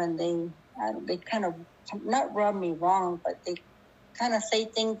people and they kind of not rub me wrong, but they kind of say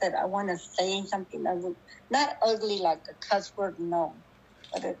things that I want to say something ugly, not ugly like a cuss word, no,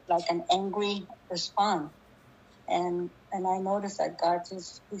 but like an angry response. And I notice that God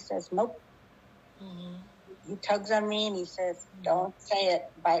he says, nope. Mm-hmm. He tugs on me and he says, don't say it.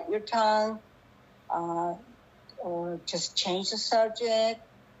 Bite your tongue, or just change the subject,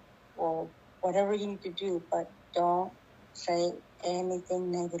 or whatever you need to do, but don't say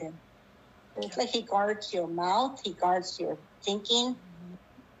anything negative. It's like he guards your mouth, he guards your thinking,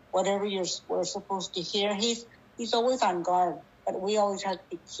 whatever we're supposed to hear. He's always on guard, but we always have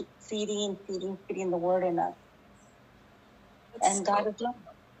to keep feeding the Word in us. And God is love.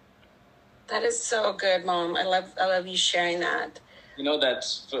 That is so good, Mom. I love you sharing that. You know,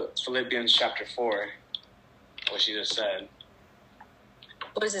 that's Philippians chapter 4, what she just said.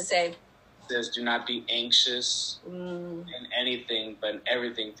 What does it say? It says, do not be anxious in anything, but in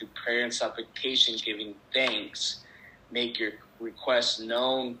everything, through prayer and supplication, giving thanks, make your requests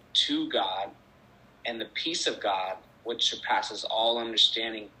known to God, and the peace of God, which surpasses all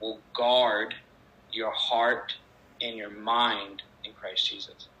understanding, will guard your heart and your mind in Christ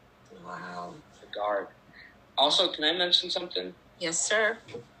Jesus. Wow. The guard. Also, can I mention something? Yes, sir.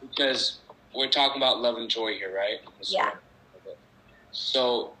 Because we're talking about love and joy here, right? Yeah.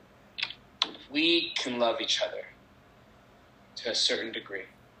 So we can love each other to a certain degree,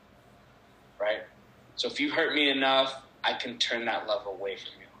 right? So if you hurt me enough, I can turn that love away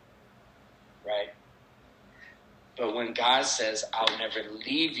from you, right? But when God says, I'll never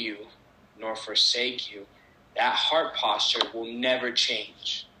leave you nor forsake you, that heart posture will never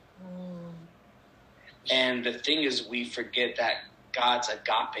change. And the thing is, we forget that God's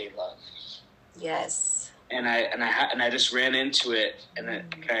agape love. Yes. And I just ran into it. And then,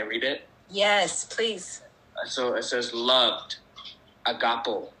 can I read it? Yes, please. So it says, loved,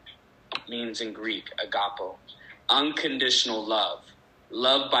 agapo, means in Greek, agapo, unconditional love,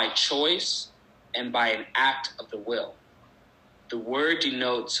 love by choice and by an act of the will. The word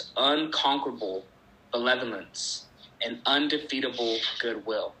denotes unconquerable benevolence and undefeatable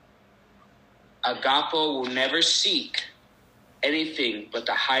goodwill. Agapo will never seek anything but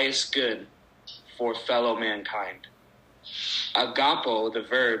the highest good for fellow mankind. Agapo, the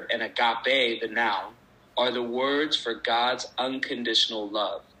verb, and agape, the noun, are the words for God's unconditional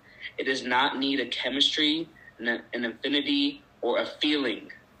love. It does not need a chemistry, an affinity, or a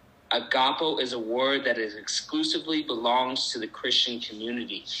feeling. Agapo is a word that exclusively belongs to the Christian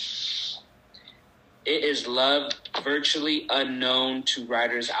community. It is love virtually unknown to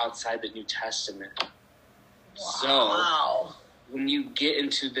writers outside the New Testament. Wow. So, when you get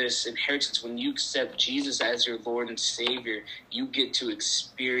into this inheritance, when you accept Jesus as your Lord and Savior, you get to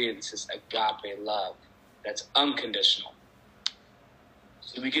experience this agape love that's unconditional.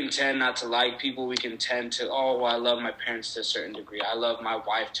 So we can tend not to like people. We can tend to, I love my parents to a certain degree. I love my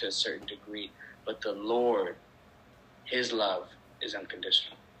wife to a certain degree. But the Lord, his love is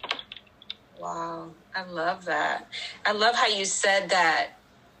unconditional. Wow. I love that. I love how you said that,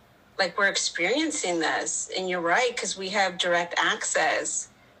 like, we're experiencing this. And you're right, because we have direct access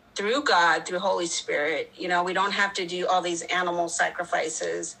through God, through Holy Spirit. You know, we don't have to do all these animal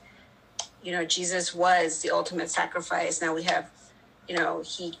sacrifices. You know, Jesus was the ultimate sacrifice. Now we have he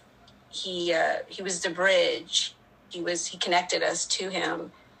was the bridge. He connected us to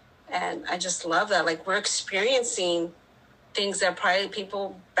him. And I just love that. Like, we're experiencing things that probably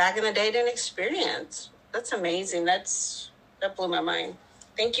people back in the day didn't experience. That's amazing. That blew my mind.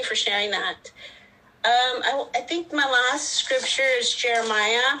 Thank you for sharing that. I think my last scripture is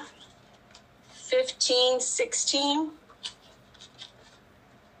Jeremiah 15:16.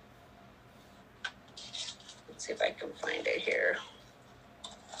 Let's see if I can find it here.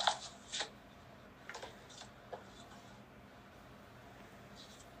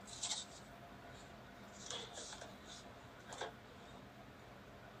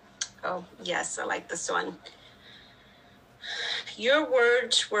 Oh, yes, I like this one. Your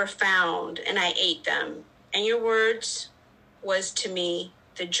words were found, and I ate them, and your words was to me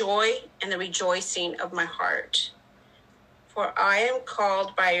the joy and the rejoicing of my heart. For I am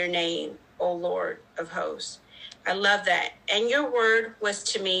called by your name, O Lord of hosts. I love that. And your word was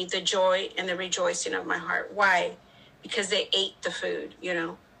to me the joy and the rejoicing of my heart. Why? Because they ate the food,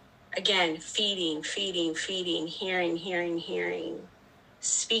 Again, feeding, hearing.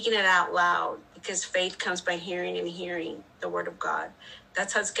 Speaking it out loud, because faith comes by hearing and hearing the word of God.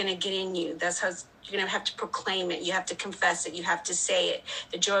 That's how it's going to get in you. That's how you're going to have to proclaim it. You have to confess it. You have to say it.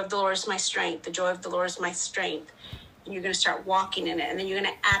 The joy of the Lord is my strength. The joy of the Lord is my strength. And you're going to start walking in it, and then you're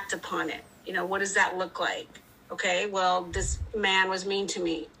going to act upon it. What does that look like? Okay, well, this man was mean to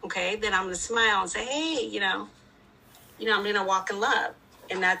me. Okay, then I'm going to smile and say, hey, I'm going to walk in love.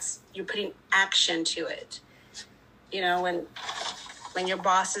 And you're putting action to it. When your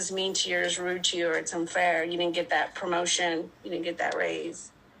boss is mean to you or is rude to you or it's unfair, you didn't get that promotion, you didn't get that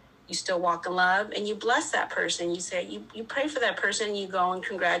raise, you still walk in love and you bless that person. You say, you pray for that person, you go and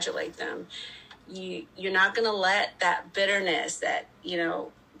congratulate them. You're not going to let that bitterness, that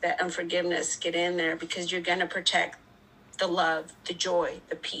unforgiveness get in there, because you're going to protect the love, the joy,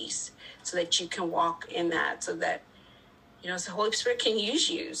 the peace, so that you can walk in that, so that so the Holy Spirit can use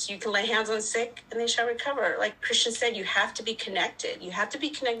you. So you can lay hands on the sick and they shall recover. Like Christian said, you have to be connected. You have to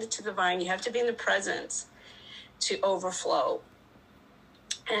be connected to the vine. You have to be in the presence to overflow.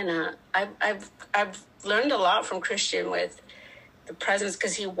 And I've learned a lot from Christian with the presence,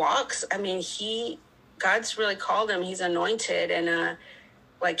 because he walks. I mean, God's really called him. He's anointed, and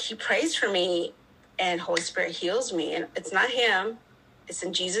he prays for me, and Holy Spirit heals me. And it's not him. It's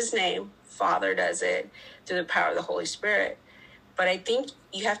in Jesus' name. Father does it through the power of the Holy Spirit. But I think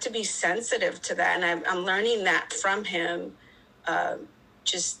you have to be sensitive to that. And I'm learning that from him.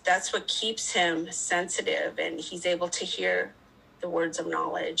 That's what keeps him sensitive. And he's able to hear the words of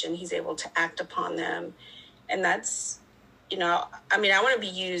knowledge, and he's able to act upon them. And that's, I want to be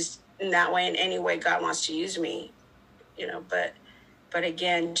used in that way, in any way God wants to use me, but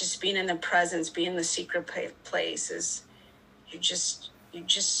again, just being in the presence, being in the secret place is, you're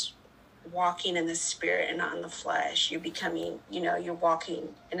just walking in the spirit and not in the flesh. You're becoming, you're walking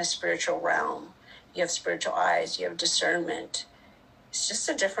in a spiritual realm. You have spiritual eyes. You have discernment. It's just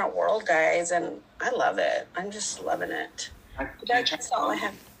a different world, guys, and I love it. I'm just loving it. That's all I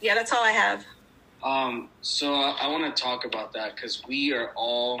have. Yeah, that's all I have. So I want to talk about that, because we are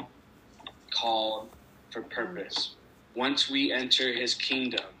all called for purpose. Once we enter his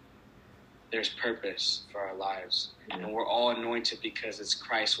kingdom, there's purpose for our lives. And we're all anointed because it's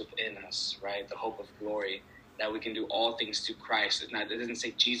Christ within us, right? The hope of glory, that we can do all things through Christ. It doesn't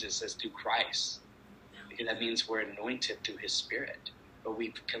say Jesus, it says through Christ, because that means we're anointed through his spirit. But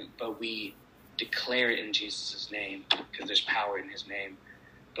we declare it in Jesus' name, because there's power in his name.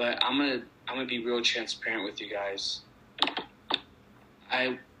 But I'm gonna be real transparent with you guys.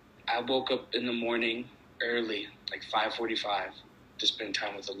 I woke up in the morning early, like 5:45, to spend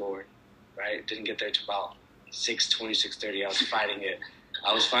time with the Lord. Right? Didn't get there till about 6:20, 6:30. I was fighting it.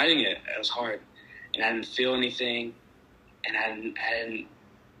 It was hard. And I didn't feel anything. And I didn't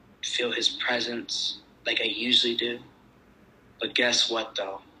feel his presence like I usually do. But guess what,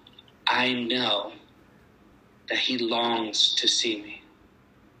 though? I know that he longs to see me.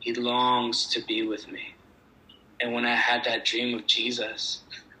 He longs to be with me. And when I had that dream of Jesus,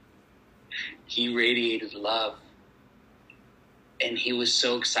 he radiated love. And he was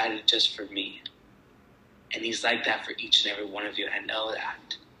so excited just for me. And he's like that for each and every one of you. And I know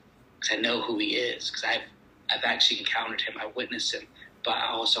that, because I know who he is. Because I've actually encountered him. I witnessed him. But I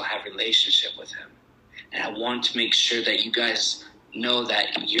also have a relationship with him. And I want to make sure that you guys know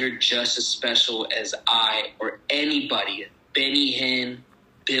that you're just as special as I or anybody. Benny Hinn,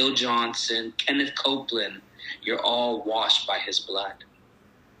 Bill Johnson, Kenneth Copeland. You're all washed by his blood.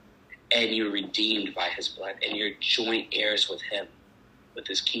 And you're redeemed by his blood. And you're joint heirs with him. with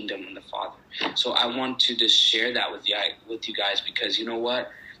his kingdom and the Father. So I want to just share that with you guys, because you know what?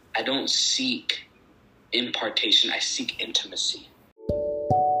 I don't seek impartation. I seek intimacy.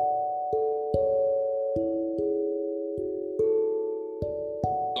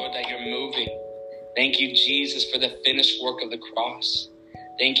 Lord, that you're moving. Thank you, Jesus, for the finished work of the cross.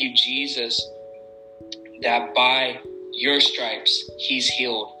 Thank you, Jesus, that by your stripes, he's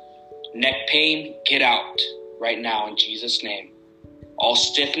healed. Neck pain, get out right now in Jesus' name. All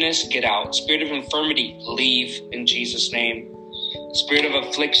stiffness, get out. Spirit of infirmity, leave in Jesus' name. Spirit of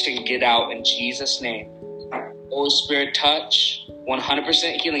affliction, get out in Jesus' name. Holy Spirit, touch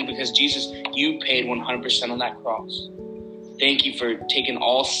 100% healing, because Jesus, you paid 100% on that cross. Thank you for taking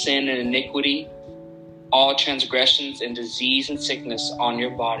all sin and iniquity, all transgressions and disease and sickness on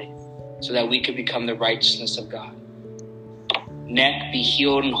your body, so that we could become the righteousness of God. Neck, be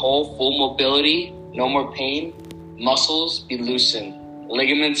healed and whole, full mobility, no more pain. Muscles, be loosened.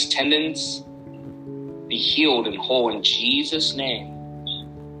 Ligaments, tendons, be healed and whole in Jesus' name.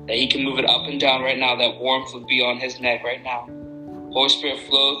 That he can move it up and down right now. That warmth would be on his neck right now. Holy Spirit,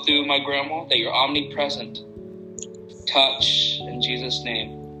 flow through my grandma, that you're omnipresent. Touch in Jesus'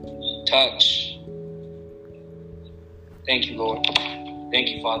 name. Touch. Thank you, Lord. Thank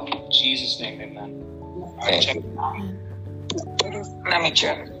you, Father. In Jesus' name, amen. All right, check it out. Let me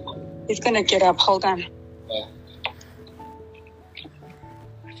check. He's going to get up. Hold on. Oh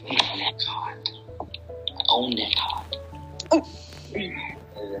my God. Oh my God.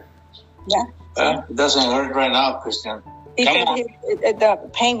 Yeah. It doesn't hurt right now, Christian. He Come said on. the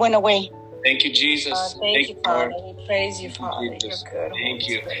pain went away. Thank you, Jesus. Thank you, Father. Lord. We praise you, Father. You're Jesus. good. Thank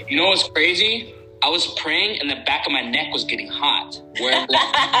you. You know what's crazy? I was praying and the back of my neck was getting hot. Where Wow.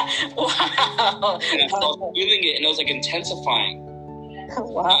 and I was feeling it, and it was like intensifying.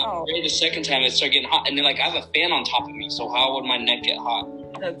 Wow. The second time it started getting hot, and then like I have a fan on top of me, so how would my neck get hot?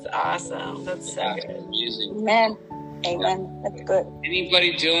 That's awesome. That's so That's good. amazing. Amen. Amen. That's good.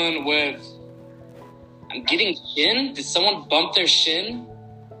 Anybody dealing with? I'm getting shin. Did someone bump their shin?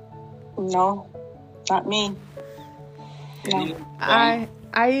 No, not me. No. I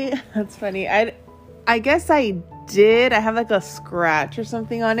that's funny. I guess I did. I have like a scratch or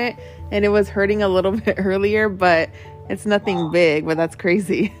something on it, and it was hurting a little bit earlier, but it's nothing big, but that's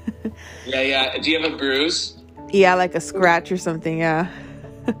crazy. Yeah. Do you have a bruise? Yeah, like a scratch or something, yeah.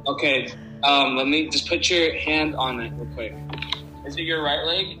 Okay. Let me just put your hand on it real quick. Is it your right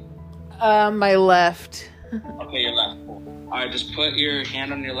leg? My left. Okay, your left. Cool. All right, just put your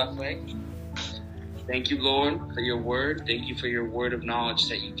hand on your left leg. Thank you, Lord, for your word. Thank you for your word of knowledge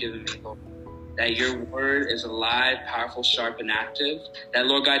that you've given me, Lord. That your word is alive, powerful, sharp, and active. That,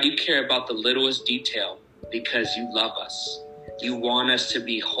 Lord God, you care about the littlest detail because you love us. You want us to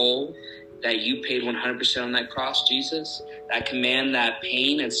be whole, that you paid 100% on that cross, Jesus. That command that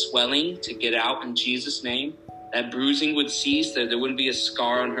pain and swelling to get out in Jesus' name. That bruising would cease, that there wouldn't be a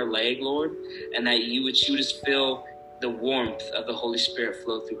scar on her leg, Lord. And that she would just feel the warmth of the Holy Spirit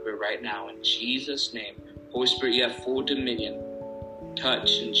flow through her right now in Jesus' name. Holy Spirit, you have full dominion.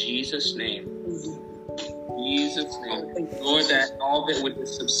 Touch in Jesus' name. Jesus' name. Lord, that all of it would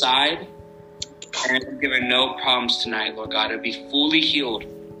subside and give her no problems tonight, Lord God. It would be fully healed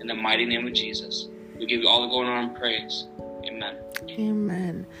in the mighty name of Jesus. We give you all the glory and praise. Amen.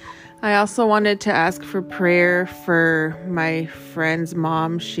 Amen. I also wanted to ask for prayer for my friend's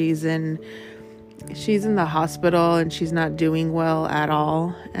mom. She's in the hospital and she's not doing well at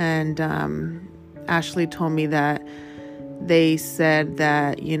all. And Ashley told me that they said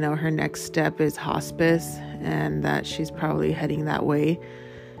that, her next step is hospice and that she's probably heading that way.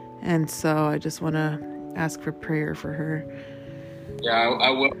 And so I just want to ask for prayer for her. Yeah, I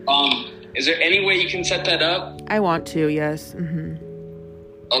will. Is there any way you can set that up? I want to, yes. Mm-hmm.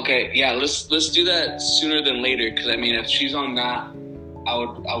 Okay, yeah, let's do that sooner than later. Because if she's on that,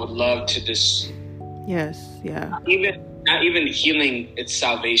 I would love to just. Yes. Yeah. Not even healing, it's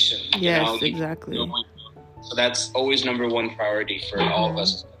salvation. Yes, exactly. So that's always number one priority for all of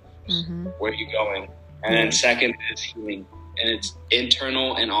us. Mm-hmm. Where are you going? And then second is healing, and it's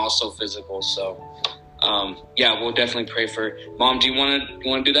internal and also physical. So, we'll definitely pray for Mom. Do you want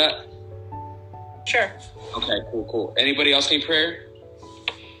to do that? Sure. Okay, cool. Anybody else need prayer?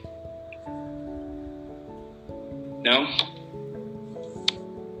 No?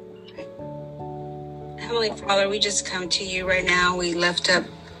 Heavenly Father, we just come to you right now. We lift up,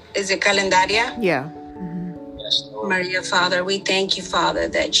 is it Calendaria? Yeah. Yes, Lord. Lord. Maria, Father, we thank you, Father,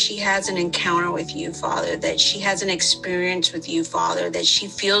 that she has an encounter with you, Father, that she has an experience with you, Father, that she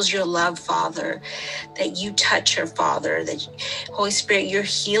feels your love, Father, that you touch her, Father, that Holy Spirit, you're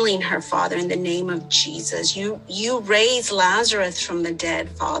healing her, Father, in the name of Jesus. You raised Lazarus from the dead,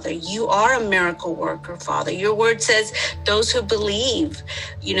 Father. You are a miracle worker, Father. Your word says those who believe,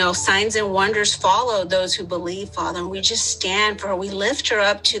 signs and wonders follow those who believe, Father. And we just stand for her. We lift her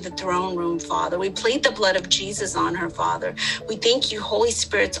up to the throne room, Father. We plead the blood of Jesus on her, Father. We thank you, Holy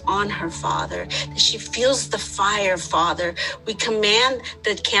Spirit's on her, Father, that she feels the fire, Father. We command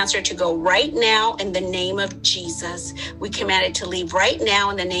the cancer to go right now in the name of Jesus. We command it to leave right now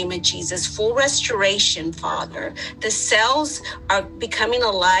in the name of Jesus. Full restoration, Father. The cells are becoming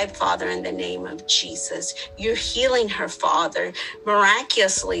alive, Father, in the name of Jesus. You're healing her, Father,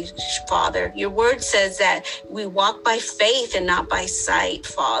 miraculously, Father. Your word says that we walk by faith and not by sight,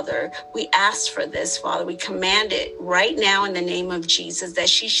 Father. We ask for this, Father. We command it right now in the name of Jesus, that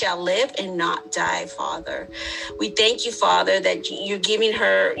she shall live and not die, Father. We thank you, Father, that you're giving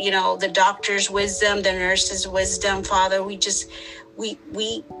her, the doctor's wisdom, the nurse's wisdom, Father. We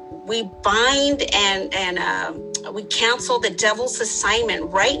bind and we cancel the devil's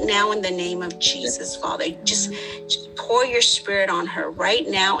assignment right now in the name of Jesus, Father. Just pour your spirit on her right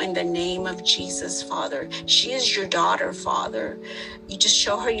now in the name of Jesus, Father. She is your daughter, Father. You just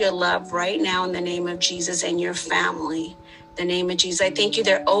show her your love right now in the name of Jesus and your family. The name of Jesus. I thank you.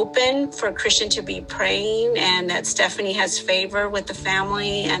 They're open for Christian to be praying, and that Stephanie has favor with the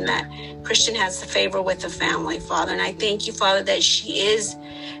family, and that Christian has the favor with the family, Father. And I thank you, Father, that she is,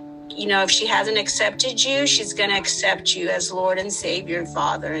 if she hasn't accepted you, she's going to accept you as Lord and Savior,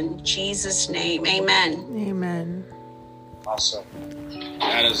 Father. In Jesus' name, amen. Amen. Awesome.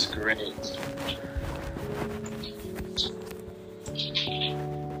 That is great.